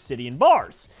refined obsidian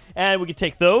bars. And we can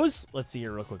take those, let's see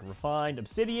here real quick, refined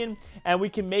obsidian, and we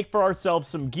can make for ourselves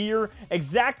some gear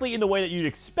exactly in the way that you'd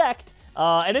expect,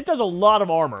 and it does a lot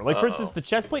of armor. Like, for instance, the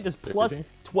chest plate does plus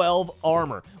 12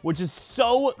 armor, which is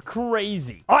so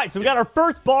crazy. All right, so we got our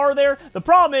first bar there. The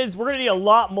problem is we're gonna need a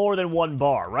lot more than 1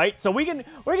 bar, right? So we can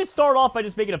start off by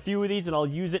just making a few of these, and I'll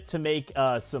use it to make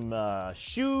some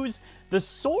shoes. The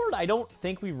sword, I don't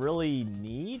think we really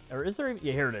need, or is there?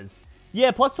 Yeah, here it is.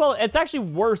 Yeah, plus 12. It's actually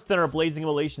worse than our blazing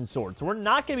immolation sword, so we're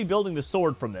not gonna be building the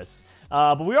sword from this.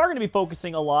 But we are gonna be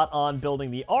focusing a lot on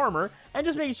building the armor and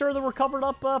just making sure that we're covered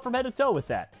up from head to toe with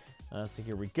that. So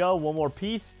here we go. 1 more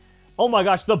piece. Oh my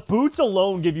gosh, the boots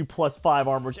alone give you plus 5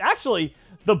 armor, which actually,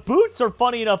 the boots are,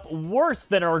 funny enough, worse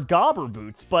than our Gobber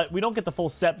boots, but we don't get the full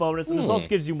set bonus, and this also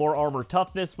gives you more armor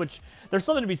toughness, which there's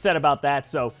something to be said about that,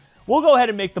 so we'll go ahead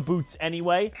and make the boots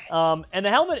anyway. And the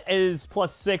helmet is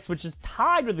 +6, which is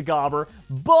tied with the gobber,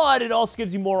 but it also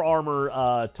gives you more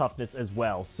armor toughness as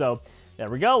well. So there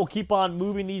we go. We'll keep on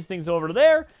moving these things over to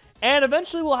there, and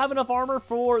eventually we'll have enough armor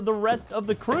for the rest of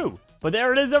the crew. But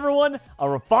there it is, everyone. A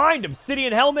refined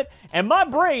obsidian helmet, and my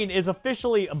brain is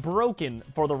officially broken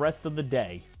for the rest of the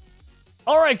day.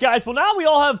 Alright, guys. Well, now we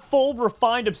all have full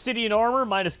refined obsidian armor,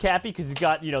 minus Cappy, because he's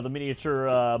got, you know, the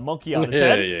miniature monkey on his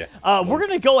head. We're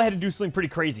going to go ahead and do something pretty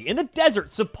crazy. In the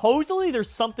desert, supposedly there's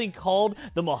something called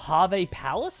the Mojave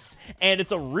Palace, and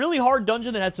it's a really hard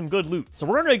dungeon that has some good loot. So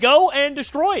we're going to go and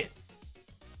destroy it.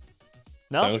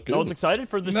 No? No one's excited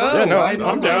for this? No, Yeah, no, I'm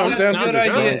I'm down. down. That's a good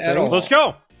idea at all. Let's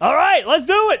go. All right, let's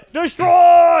do it.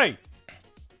 Destroy!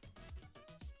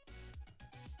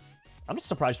 I'm just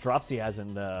surprised Dropsy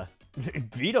hasn't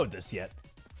vetoed this yet.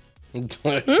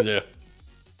 Yeah.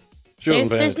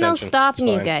 There's no stopping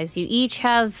you fine. guys. You each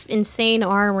have insane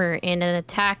armor and an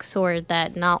attack sword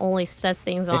that not only sets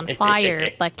things on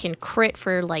fire, but can crit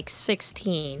for like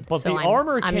 16. But so the I'm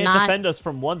armor can't not... defend us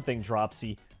from one thing,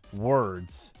 Dropsy.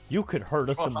 Words. You could hurt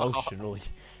us emotionally.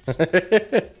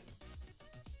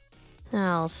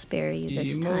 I'll spare you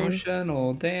this time.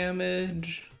 Emotional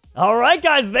damage. All right,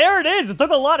 guys, there it is. It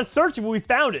took a lot of searching, but we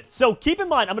found it. So keep in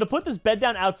mind, I'm going to put this bed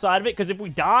down outside of it, because if we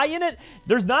die in it,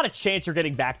 there's not a chance you're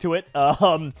getting back to it,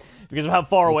 because of how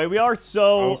far away we are.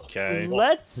 So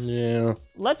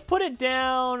let's put it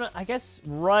down, I guess,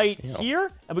 right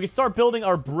here, and we can start building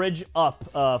our bridge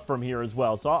up from here as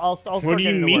well. So I'll start What do you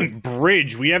getting to mean work.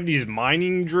 bridge? We have these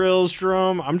mining drills,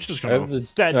 Jerome. I'm just I have, gonna.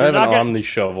 Stead, I have they're an not gonna- Omni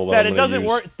shovel that Stead, I'm it gonna doesn't use.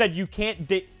 work. Stead, you can't.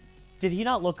 Did he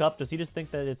not look up? Does he just think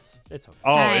that it's okay?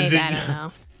 Oh, I is don't it?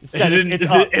 know. Stead, it's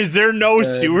up. Is there no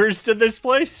sewers to this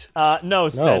place? No,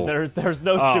 Stead, No. there's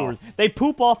no Oh. sewers. They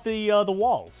poop off the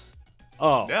walls.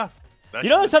 Oh, Yeah. You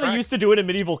know that's how they used to do it in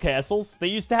medieval castles? They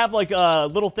used to have like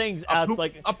little things out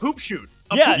like a poop chute.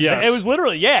 yeah, Yes. it was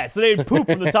literally so they'd poop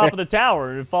from the top of the tower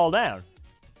and it'd fall down.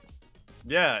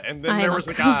 Yeah, and then I there don't was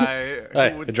a guy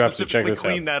Hey, who would Dropsy, check specifically this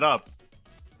clean out. that up.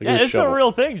 Look Yeah, at this is a shovel.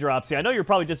 real thing, Dropsy. I know you're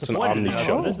probably an disappointed in Omni this, but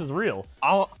shovel. this is real.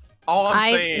 All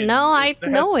I'm saying. I is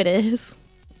know it is.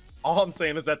 All I'm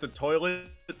saying is that the toilet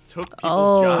took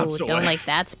people's jobs Oh, away. don't like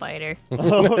that spider.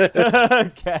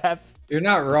 Cap. You're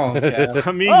not wrong, Cap.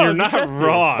 I mean, Oh, you're it's not interesting.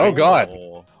 wrong. Oh god.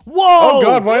 Oh. Whoa! Oh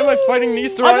god, why am I fighting an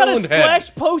Easter I got a Island head?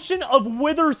 splash potion of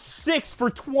Wither 6 for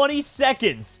 20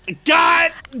 seconds.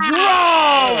 God, Jerome!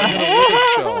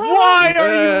 Why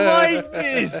are you like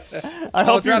this? I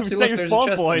hope you Dropsy, set look, your there's a spawn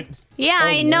chest point. Yeah,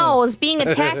 I know. I was being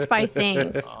attacked by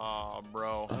things. Oh,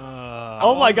 bro.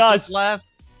 Oh my gosh. Last.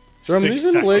 Jerome, 6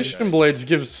 these inhalation seconds. blades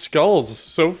give skulls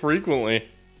so frequently.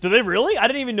 Do they really? I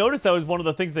didn't even notice that was one of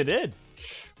the things they did.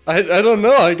 I don't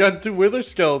know. I got 2 wither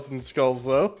skeleton skulls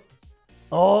though.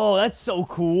 Oh, that's so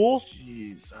cool.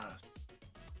 Jesus.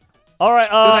 All right,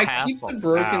 Did I keep the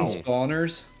broken Ow.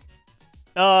 spawners?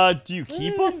 do you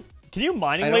keep them? Can you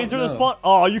mining I don't laser the know. spawn?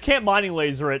 Oh, you can't mining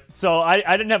laser it. So I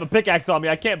didn't have a pickaxe on me.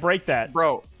 I can't break that.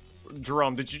 Bro,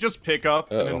 Jerome, did you just pick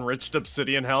up an Uh-oh. enriched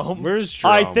obsidian helm? Where's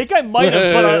Jerome? I think I might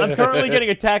have, but I'm currently getting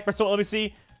attacked by someone. Let me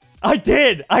see. I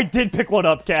did pick one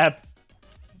up, Cap.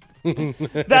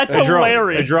 That's Hey, Jerome.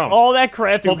 hilarious. Hey, Jerome. All that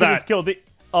crafting Hold could just that. killed the.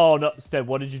 Oh no, Stead,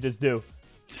 what did you just do?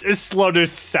 It's slow to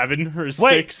 7 or 6 or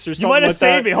Wait, something you might have like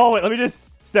saved that. me. Hold on, let me just.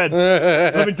 Stead,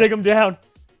 let me dig him down.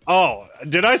 Oh,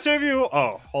 did I save you?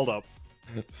 Oh, hold up.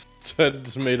 Stead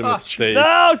just made a mistake.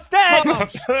 No, Stead!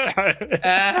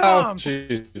 Ow!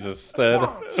 Jesus, Stead.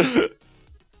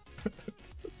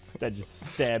 Stead just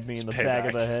stabbed me in the It's back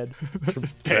of payback. the head.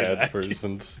 Bad Payback.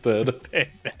 person, Stead.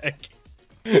 Payback.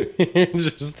 You're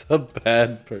just a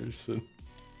bad person.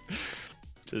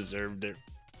 Deserved it.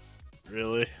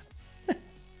 Really?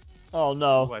 Oh Oh,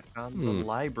 no. I found the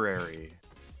library.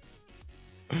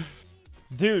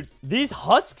 Dude, these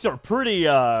husks are pretty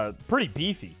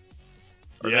beefy.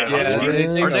 Yeah. they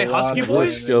take Are a they lot husky of boys?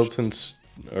 damage. Skeletons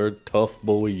are tough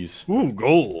boys. Ooh,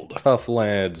 gold. Tough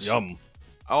lads. Yum.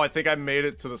 Oh, I think I made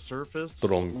it to the surface.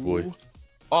 Strong boy. Ooh.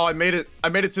 Oh, I made it. I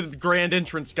made it to the grand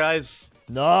entrance, guys.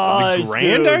 Nice, The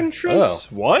grand dude.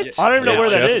 entrance? What? I don't even know Yeah, where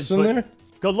that chests is. in but there?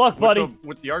 Good luck, buddy.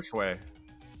 With the archway.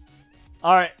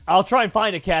 All right, I'll try and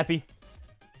find it, Cappy.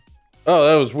 Oh,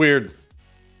 that was weird.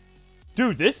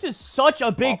 Dude, this is such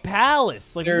a big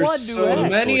palace. Like, There's what do so I?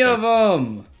 many of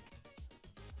them.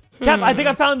 Cap, I think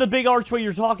I found the big archway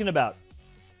you're talking about.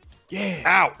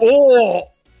 Ow. Oh!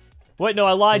 Wait, no,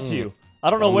 I lied to you. I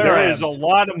don't know where There I is am. a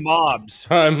lot of mobs.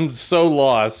 I'm so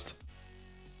lost.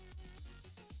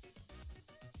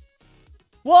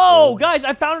 Whoa, guys,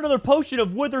 I found another potion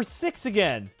of Wither 6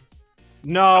 again.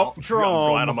 No, I'm glad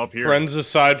Jerome. I'm up here. Friends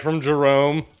aside from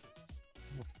Jerome.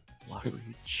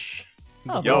 reach.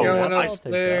 Oh, Yo, Going I'll take that.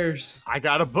 upstairs. I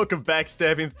got a book of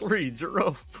backstabbing 3,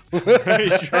 Jerome.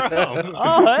 Jerome.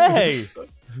 Oh, hey!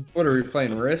 What are we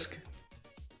playing? Risk?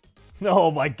 Oh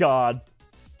my god.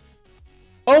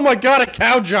 Oh my god, a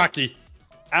cow jockey!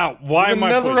 Ow, why am I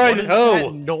Another poisoned? right That hoe!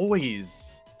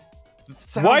 noise. It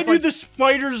sounds Why do like- the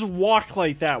spiders walk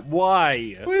like that?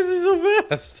 Why? Why is he so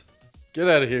fast? Get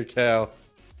out of here, cow.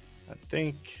 I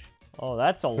think... Oh,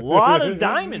 that's a lot of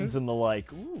diamonds and the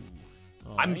like. Ooh.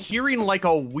 I'm hearing like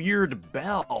a weird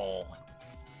bell.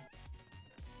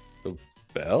 The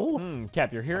bell?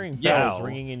 Cap, you're hearing Yeah. bells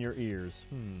ringing in your ears.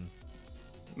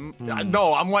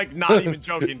 No, I'm like not even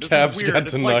joking. This Cap's is weird. got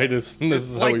It's like- tinnitus, and this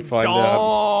it's is how we like find out.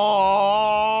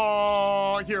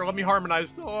 out. Here, let me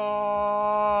harmonize. Dude,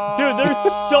 there's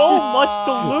so much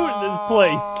to loot in this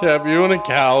place. Cap, you and a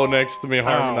cow next to me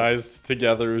harmonized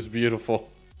together. It was beautiful.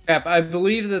 Cap, I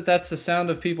believe that that's the sound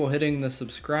of people hitting the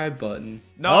subscribe button.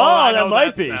 No, Oh, I that know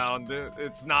might be. Sound.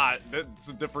 It's not. It's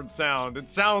a different sound. It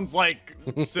sounds like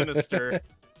sinister.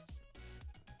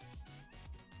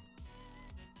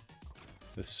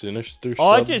 The sinister Oh,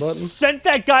 I sub just button? sent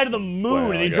that guy to the moon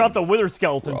Well, and I he got dropped a wither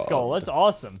skeleton skull. robbed. That's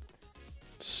awesome.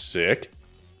 Sick.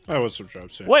 I was some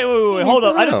job saying. Wait, hold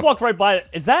up. I just around. walked right by it.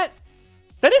 Is that?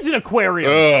 That is an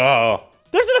aquarium. Ugh.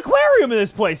 There's an aquarium in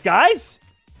this place, guys.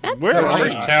 That's Where great. are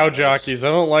There's you? cow jockeys. I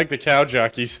don't like the cow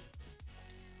jockeys.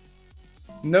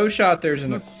 No shot there's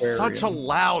an It's aquarium. such a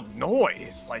loud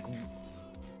noise. Like,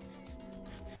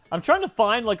 I'm trying to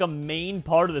find like a main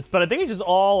part of this, but I think it's just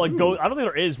all like go. I don't think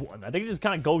there is one. I think it just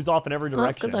kind of goes off in every Oh,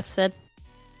 direction. good luck, Sid.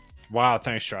 Wow,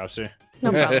 thanks, Dropsy.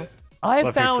 No problem. I have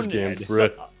Love you for found. game, so-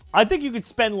 Brit. I think you could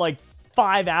spend like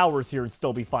 5 hours here and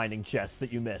still be finding chests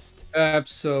that you missed.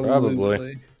 Absolutely.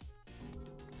 Probably.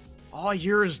 all I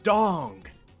hear is dong,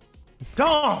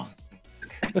 dong.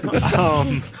 All right.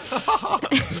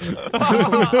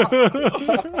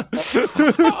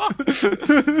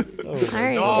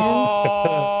 then.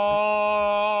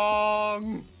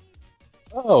 Dong.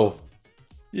 Oh.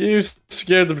 You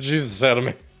scared the Jesus out of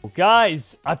me.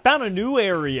 Guys, I found a new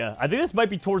area. I think this might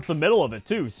be towards the middle of it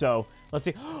too. So let's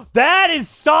see. That is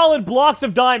solid blocks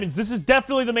of diamonds. This is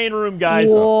definitely the main room, guys.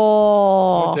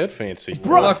 Whoa. Not that fancy.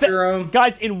 Bro, Luck, Jerome.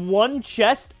 guys, in one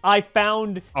chest, I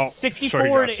found Oh, 64.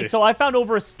 sorry, Dropsy. So I found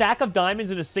over a stack of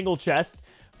diamonds in a single chest.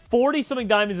 40-something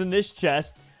diamonds in this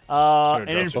chest. An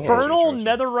Dropsy, infernal Dropsy.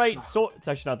 netherite sword. It's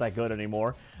actually not that good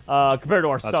anymore. Compared to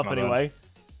our stuff, my bad. anyway.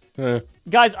 Eh.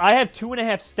 Guys, I have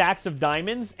 2.5 stacks of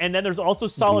diamonds, and then there's also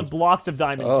solid blocks of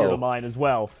diamonds here to Oh. mine as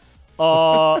well.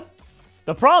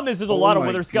 The problem is there's a lot of my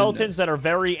wither skeletons goodness. that are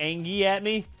very angry at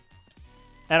me.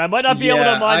 And I might not be able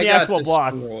to mine I the got actual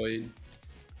blocks. destroyed.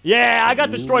 Yeah, I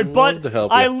got destroyed, Love but to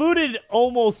help I ya. looted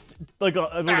almost, like,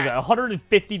 what is that,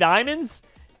 150 diamonds?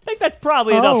 I think that's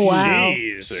probably Oh, enough. wow.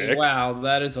 Jeez. Sick. Wow,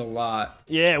 that is a lot.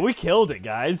 Yeah, we killed it,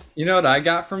 guys. You know what I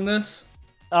got from this?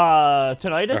 A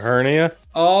Tinnitus? hernia?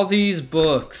 All these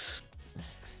books.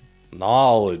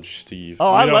 Knowledge, Steve.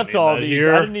 Oh, We I don't left need all that these.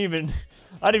 here. I didn't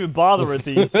even bother with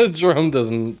these. Jerome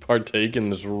doesn't partake in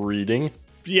this reading.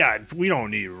 Yeah, we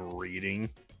don't need reading.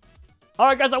 All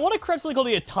right, guys, I want to correct something called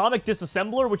the Atomic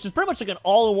Disassembler, which is pretty much like an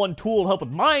all-in-one tool to help with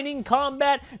mining,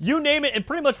 combat, you name it, and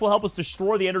pretty much will help us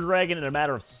destroy the Ender Dragon in a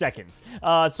matter of seconds.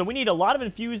 So we need a lot of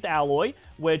infused alloy,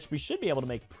 which we should be able to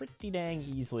make pretty dang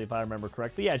easily, if I remember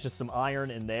correctly. Yeah, it's just some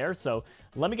iron in there. So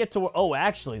let me get to... Oh,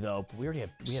 actually, though, we have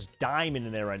diamond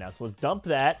in there right now. So let's dump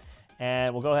that,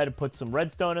 and we'll go ahead and put some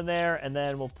redstone in there, and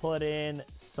then we'll put in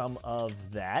some of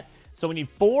that. So we need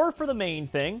 4 for the main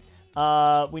thing.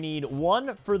 We need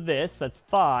 1 for this. That's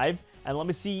 5. And let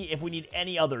me see if we need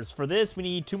any others. For this, we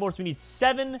need 2 more. So we need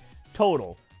 7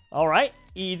 total. All right.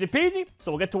 Easy peasy. So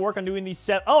we'll get to work on doing these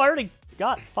 7. Oh, I already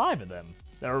got 5 of them.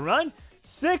 Never mind.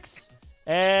 6.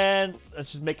 And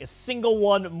let's just make a single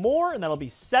one more. And that'll be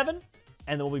 7.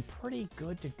 And then we'll be pretty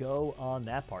good to go on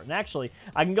that part. And actually,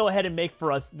 I can go ahead and make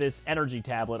for us this energy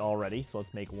tablet already. So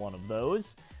let's make 1 of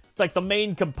those. It's like the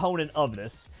main component of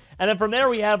this. And then from there,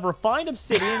 we have refined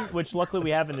obsidian, which luckily we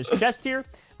have in this chest here.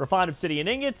 Refined obsidian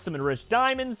ingots, some enriched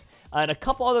diamonds, and a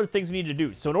couple other things we need to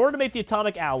do. So in order to make the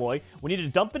atomic alloy, we need to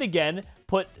dump it again,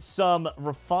 put some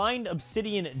refined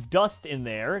obsidian dust in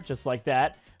there, just like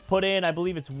that. Put in, I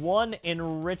believe it's 1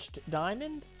 enriched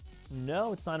diamond?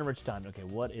 No, it's not enriched diamond. Okay,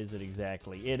 what is it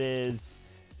exactly? It is...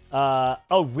 oh,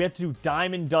 we have to do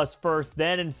diamond dust first,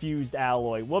 then infused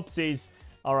alloy. Whoopsies.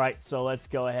 All right, so let's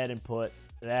go ahead and put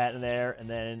that in there, and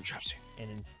then Dropsy. an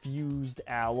infused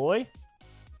alloy.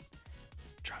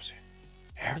 Dropsy.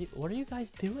 What are you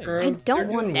guys doing? I don't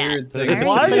want that. I already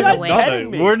Why are put you it guys away.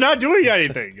 petting me? We're not doing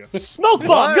anything. Smoke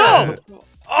bomb, go!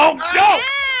 Oh,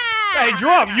 no! Hey,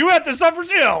 Jerome, you have to suffer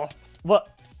too! What?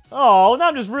 Oh, now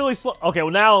I'm just really slow. Okay,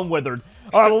 well, now I'm withered.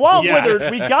 All right, well, while I'm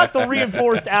withered, we got the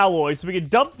reinforced alloy, so we can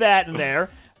dump that in there,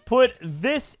 put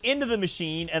this into the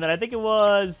machine, and then I think it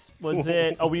was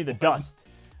it? Oh, we need the dust.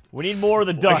 We need more of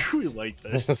the dust. Why do we like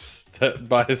this? Step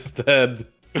by step.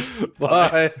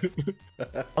 Bye.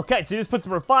 Okay, so you just put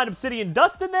some refined obsidian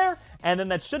dust in there, and then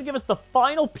that should give us the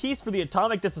final piece for the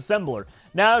atomic disassembler.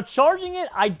 Now, charging it,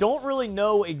 I don't really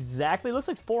know exactly. It looks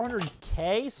like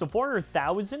 400K, so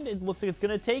 400,000 it looks like it's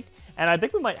going to take. And I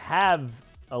think we might have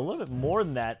a little bit more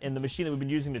than that in the machine that we've been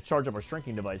using to charge up our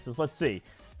shrinking devices. Let's see.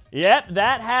 Yep,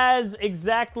 that has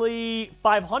exactly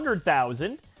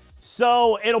 500,000.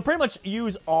 So it'll pretty much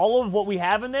use all of what we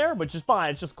have in there, which is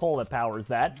fine. It's just coal that powers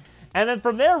that. And then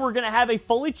from there, we're going to have a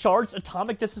fully charged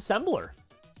atomic disassembler.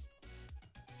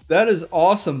 That is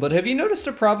awesome, but have you noticed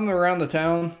a problem around the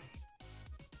town?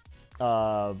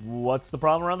 What's the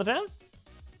problem around the town?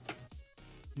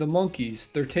 The monkeys.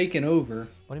 They're taking over.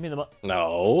 What do you mean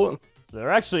No. There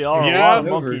actually are a Yeah, lot of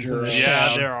monkeys in this Yeah,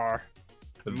 town. there are.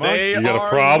 They You got a are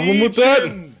problem with that?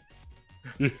 legion.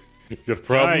 You got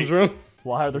problems, Jerome?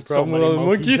 Why are there so Problem many with all the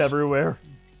monkeys monkeys? everywhere?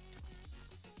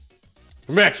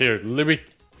 Come back here, Libby.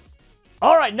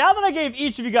 All right, now that I gave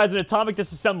each of you guys an atomic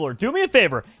disassembler, do me a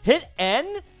favor. Hit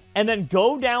N and then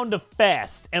go down to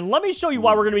fast. And let me show you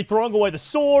why we're going to be throwing away the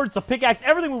swords, the pickaxe,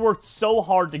 everything we worked so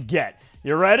hard to get.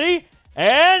 You ready?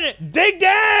 And dig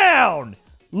down!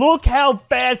 Look how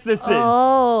fast this is.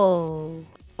 Oh.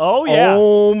 Oh, yeah.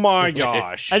 Oh my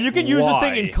gosh. And you can use this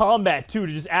thing in Why? combat, too,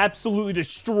 to just absolutely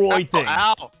destroy things.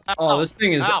 Ow, ow, Oh, this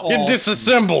thing is ow. awesome. Get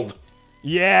disassembled.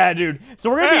 Yeah, dude. So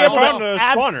we're going to Hey, be able I found to a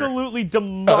spawner. absolutely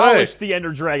demolish Hey. the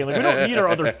Ender Dragon. Like, we don't need our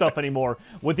other stuff anymore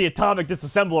with the atomic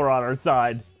disassembler on our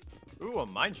side. Ooh, a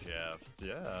mine shaft.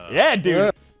 Yeah. Yeah,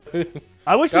 dude.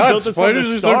 I wish we God, built this from spiders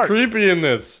the are so start. creepy in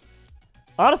this.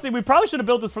 Honestly, we probably should have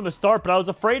built this from the start, but I was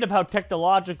afraid of how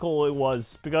technological it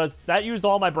was because that used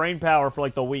all my brain power for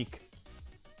like the week.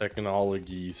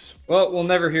 Technologies. Well, we'll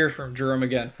never hear from Jerome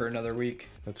again for another week.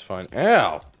 That's fine.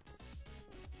 Ow.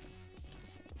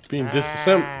 Being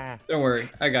disassembled. Don't worry,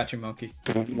 I got you, monkey.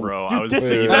 Bro, I was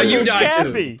Disassembled you died too.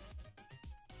 Cappy.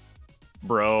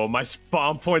 Bro, my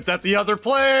spawn point's at the other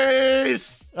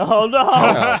place. Oh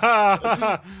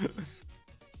no!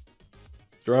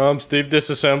 Jerome, Steve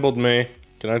disassembled me.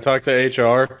 Can I talk to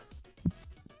HR?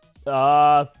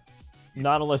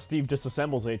 Not unless Steve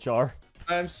disassembles HR.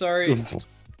 I'm sorry.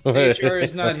 HR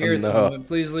is not here at the No. moment.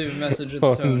 Please leave a message at the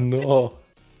Oh tone. no.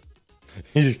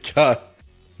 He's got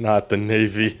not the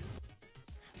Navy.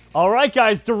 All right,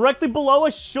 guys. Directly below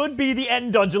us should be the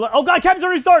end dungeon. Oh god, Cap's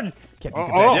already started. Cap, you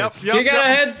get back here. Yep, You got a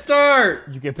head start!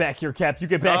 You get back here, Cap. You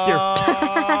get back here.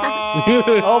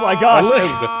 Oh Oh my I gosh.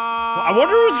 lived. I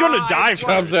wonder who's gonna die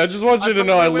Chubs, first. I just want you to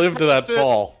know I lived to that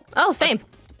fall. Oh, same.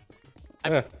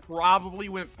 Yeah. Probably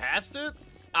went past it.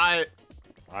 Oh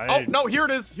I- no, here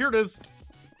it is. Here it is.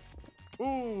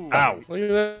 Ooh. Ow. Look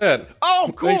at that.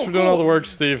 Oh, cool. Thanks for doing all the work,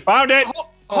 Steve. Found it!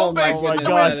 Oh my base. goodness,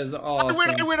 gosh. that is I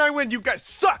awesome. win, I win. You guys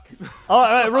suck. All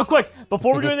right, real quick.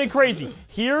 Before we do anything crazy,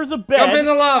 here's a bed. Jump in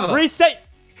the lava!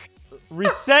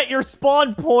 Reset your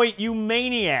spawn point, you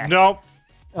maniac. Nope.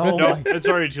 Oh Nope. my. It's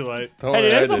already too late. Don't Hey, do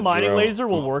you think edit, the mining Jerome. laser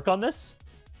will work on this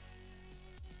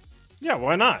Yeah,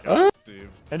 why not? Steve.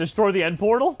 and destroy the end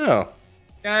portal? Oh.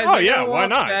 Guys, Oh, I yeah, gotta why walk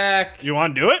not? Back. You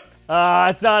want to do it?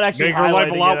 It's not actually Make her life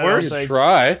a highlighting lot it, I don't worse? think.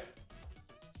 Try.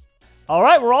 All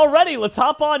right, we're all ready. Let's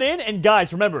hop on in. And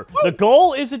guys, remember, the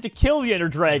goal isn't to kill the Ender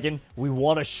Dragon. We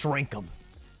want to shrink him.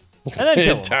 And then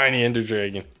kill him. Tiny Ender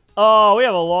Dragon. Oh, we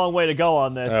have a long way to go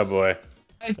on this. Oh boy.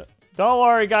 Don't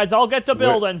worry, guys. I'll get to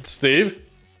building. Wait, Steve?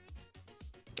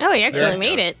 Oh, he actually Yeah.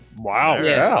 made it. Wow.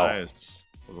 Yeah. Nice.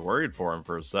 I was worried for him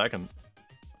for a second.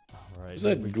 All right, What's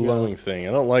here that we go. glowing thing?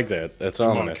 I don't like that. That's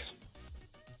ominous.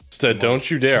 Instead, don't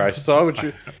you dare. I saw what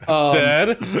you...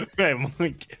 Dad? Hey,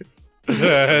 Mike.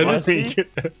 Dad? What, Steve?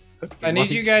 I need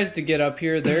you guys to get up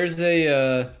here. There's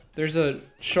a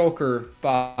shulker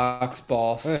box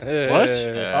boss. What? There's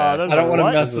I don't a want to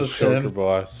what? mess This with is Shulker him.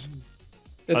 boss.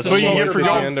 It's That's a what you get shulker for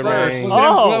boss going to first. rain. It's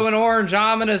Oh. glowing orange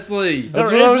ominously. That's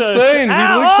There what I is was a- saying. He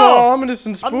Ow! looks all ominous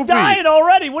and spoopy. I'm dying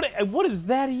already. What is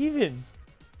that even?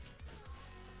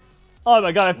 Oh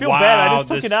my god, I feel bad. I Wow, just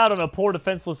took this- it out on a poor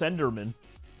defenseless Enderman.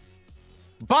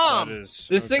 That Bomb. is...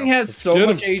 This thing has so get him,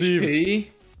 much Steve. HP.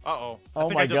 Uh-oh. Oh I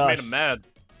think my I just gosh. made him mad.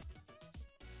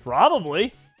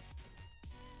 Probably.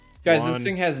 Guys, One. this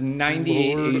thing has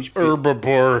 98 Lord HP.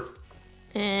 Herbivore.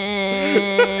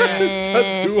 It's got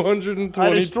Eh,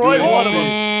 220 I destroyed one of them.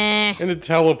 eh. and it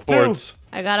teleports.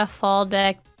 I gotta fall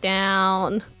back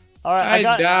down. All right,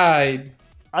 I died.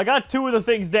 I got two of the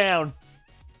things down.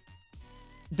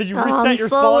 Did you reset I'm your spawn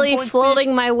slowly point, floating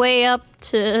Steve? my way up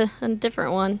to a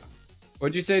different one.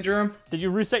 What'd you say, Jerome? Did you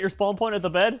reset your spawn point at the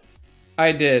bed?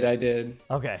 I did.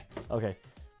 Okay, okay.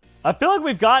 I feel like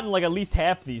we've gotten like at least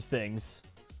half these things.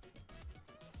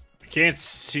 I can't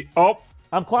see. Oh,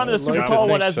 I'm climbing the I'd like super to tall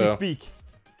one think as we so. speak.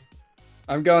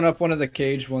 I'm going up one of the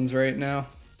caged ones right now.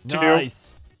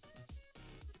 Nice.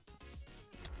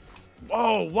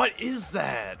 Whoa, what is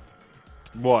that?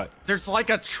 what? There's like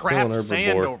a Cool, trapped an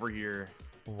sand herbivore. over here.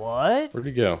 What? Where'd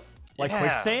he go? Like Yeah.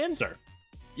 quicksand? Sir.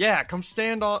 Yeah, come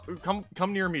stand on.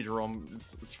 Come near me, Jerome.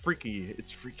 It's freaky.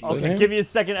 It's freaky. Okay, Okay. give me a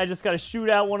second. I just gotta shoot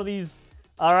out one of these.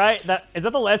 All right, is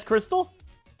that the last crystal?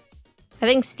 I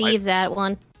think Steve's at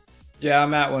one. Yeah,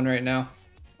 I'm at one right now.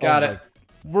 Got Oh it.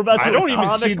 We're about to I don't even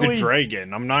see the atomically-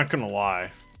 dragon. I'm not gonna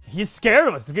lie. He's scared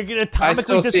of us. He's gonna get I atomically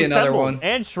still see another disassembled one.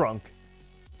 and shrunk.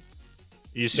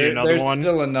 You see another There's one?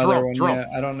 still another Drum, one. drum,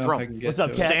 Yeah, I don't know drum. if I can get What's to up,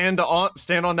 it. Cat?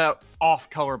 Stand on that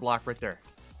off-color block right there.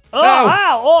 Oh, No.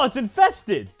 ow! Oh, it's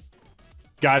infested.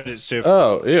 Got it, Steve.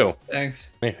 Oh, ew.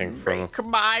 Thanks. Anything from him. Make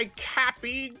my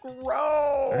Cappy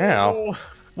grow. Ow.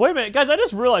 Wait a minute, guys. I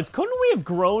just realized, couldn't we have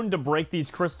grown to break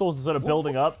these crystals instead of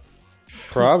building up?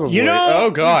 Probably. You know, oh,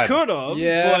 God. could have.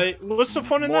 Yeah. But what's the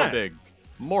fun in More that? big.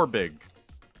 More big.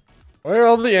 Why are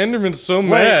all the Endermen so Wait,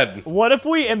 mad? what if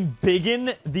we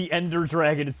embiggen the Ender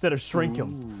Dragon instead of shrink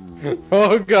him?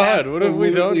 Oh, God. What if we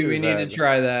don't Absolutely, do we need to that?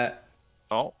 try that.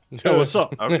 Oh, Yo, what's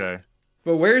up? okay.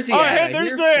 But where's he Oh, at? hey, I there's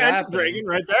hear the Ender flapping. dragon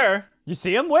right there. You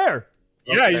see him? Where?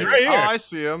 Yeah, he's right Oh, here. I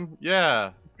see him. Yeah.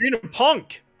 Being a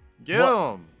punk. Get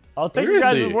What? him. I'll take Where your is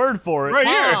guys' he? word for it. Right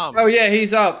here. Mom. Oh yeah,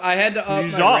 he's up. I had to up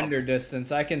He's my up. render distance.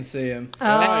 I can see him. Oh.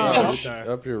 Ouch.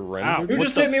 Up your Ow. render? Who What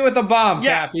just the- hit me with a bomb,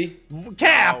 Yeah. Cappy?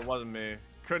 Cap. Oh, it wasn't me.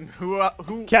 Couldn't. Who?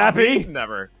 Cappy?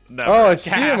 Never. Never. Oh, I see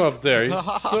him up there. He's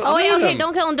so Oh wait, look at okay, him.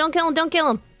 don't kill him, don't kill him, don't kill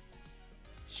him.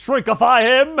 Shrinkify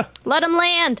him. Let him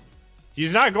land.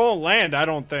 He's not going to land, I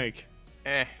don't think.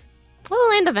 Eh. We'll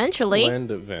land eventually.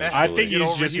 Land eventually. I think Get he's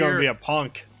over just going to here. be a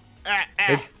punk.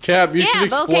 Hey, Cap, you should Yeah, but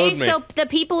explode okay, me. so the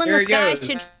people in There the he sky goes.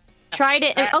 should try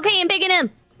to. Okay, embiggen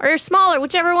him. Or smaller,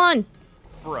 whichever one.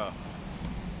 Bruh.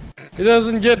 He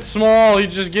doesn't get small. He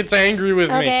just gets angry with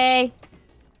me. Okay.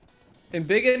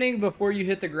 Embiggening before you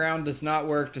hit the ground does not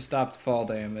work to stop the fall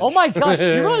damage. Oh my gosh! Do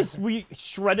you realize we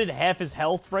shredded half his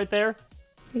health right there?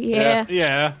 Yeah.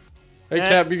 Yeah. Hey,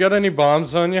 Cap, you got any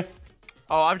bombs on you?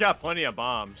 Oh, I've got plenty of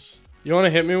bombs. You want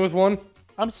to hit me with one?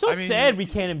 I'm so I mean- sad we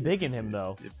can't embiggen him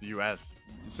though. If you ask,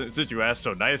 since you asked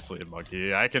so nicely,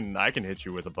 Monkey, I can hit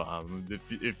you with a bomb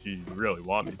if you really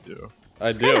want me to. I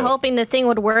was do. kind of hoping the thing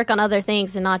would work on other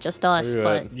things and not just us, Where you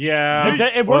but at? Yeah.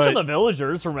 It worked on but- the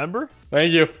villagers, remember?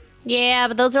 Thank you. yeah,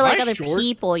 but those are like Am I other short?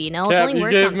 people, you know. It's Cap, only you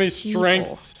worked gave on me people.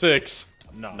 strength 6.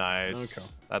 No. Nice. Okay.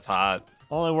 That's hot.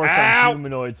 Only worked Ow. on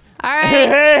humanoids. All right. Hey,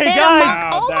 hit him, guys!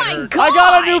 Mark. Oh Ow, that my hurt. god! I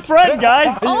got a new friend,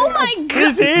 guys. Oh my god!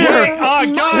 He's here.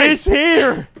 Oh, guys. He's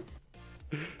here.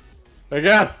 I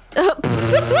got.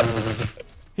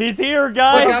 He's here, Look,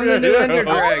 guys. I'm the new Ender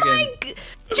Oh Oh Dragon. my g-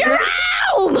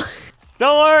 Jerome!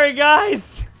 Don't worry,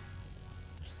 guys.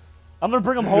 I'm gonna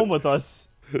bring him home with us.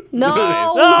 No.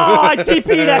 Oh, I TP'd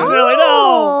accidentally. No.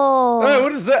 Oh. Hey,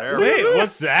 what is that? There Wait,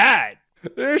 what's that?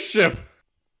 Airship.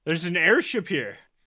 There's an airship here.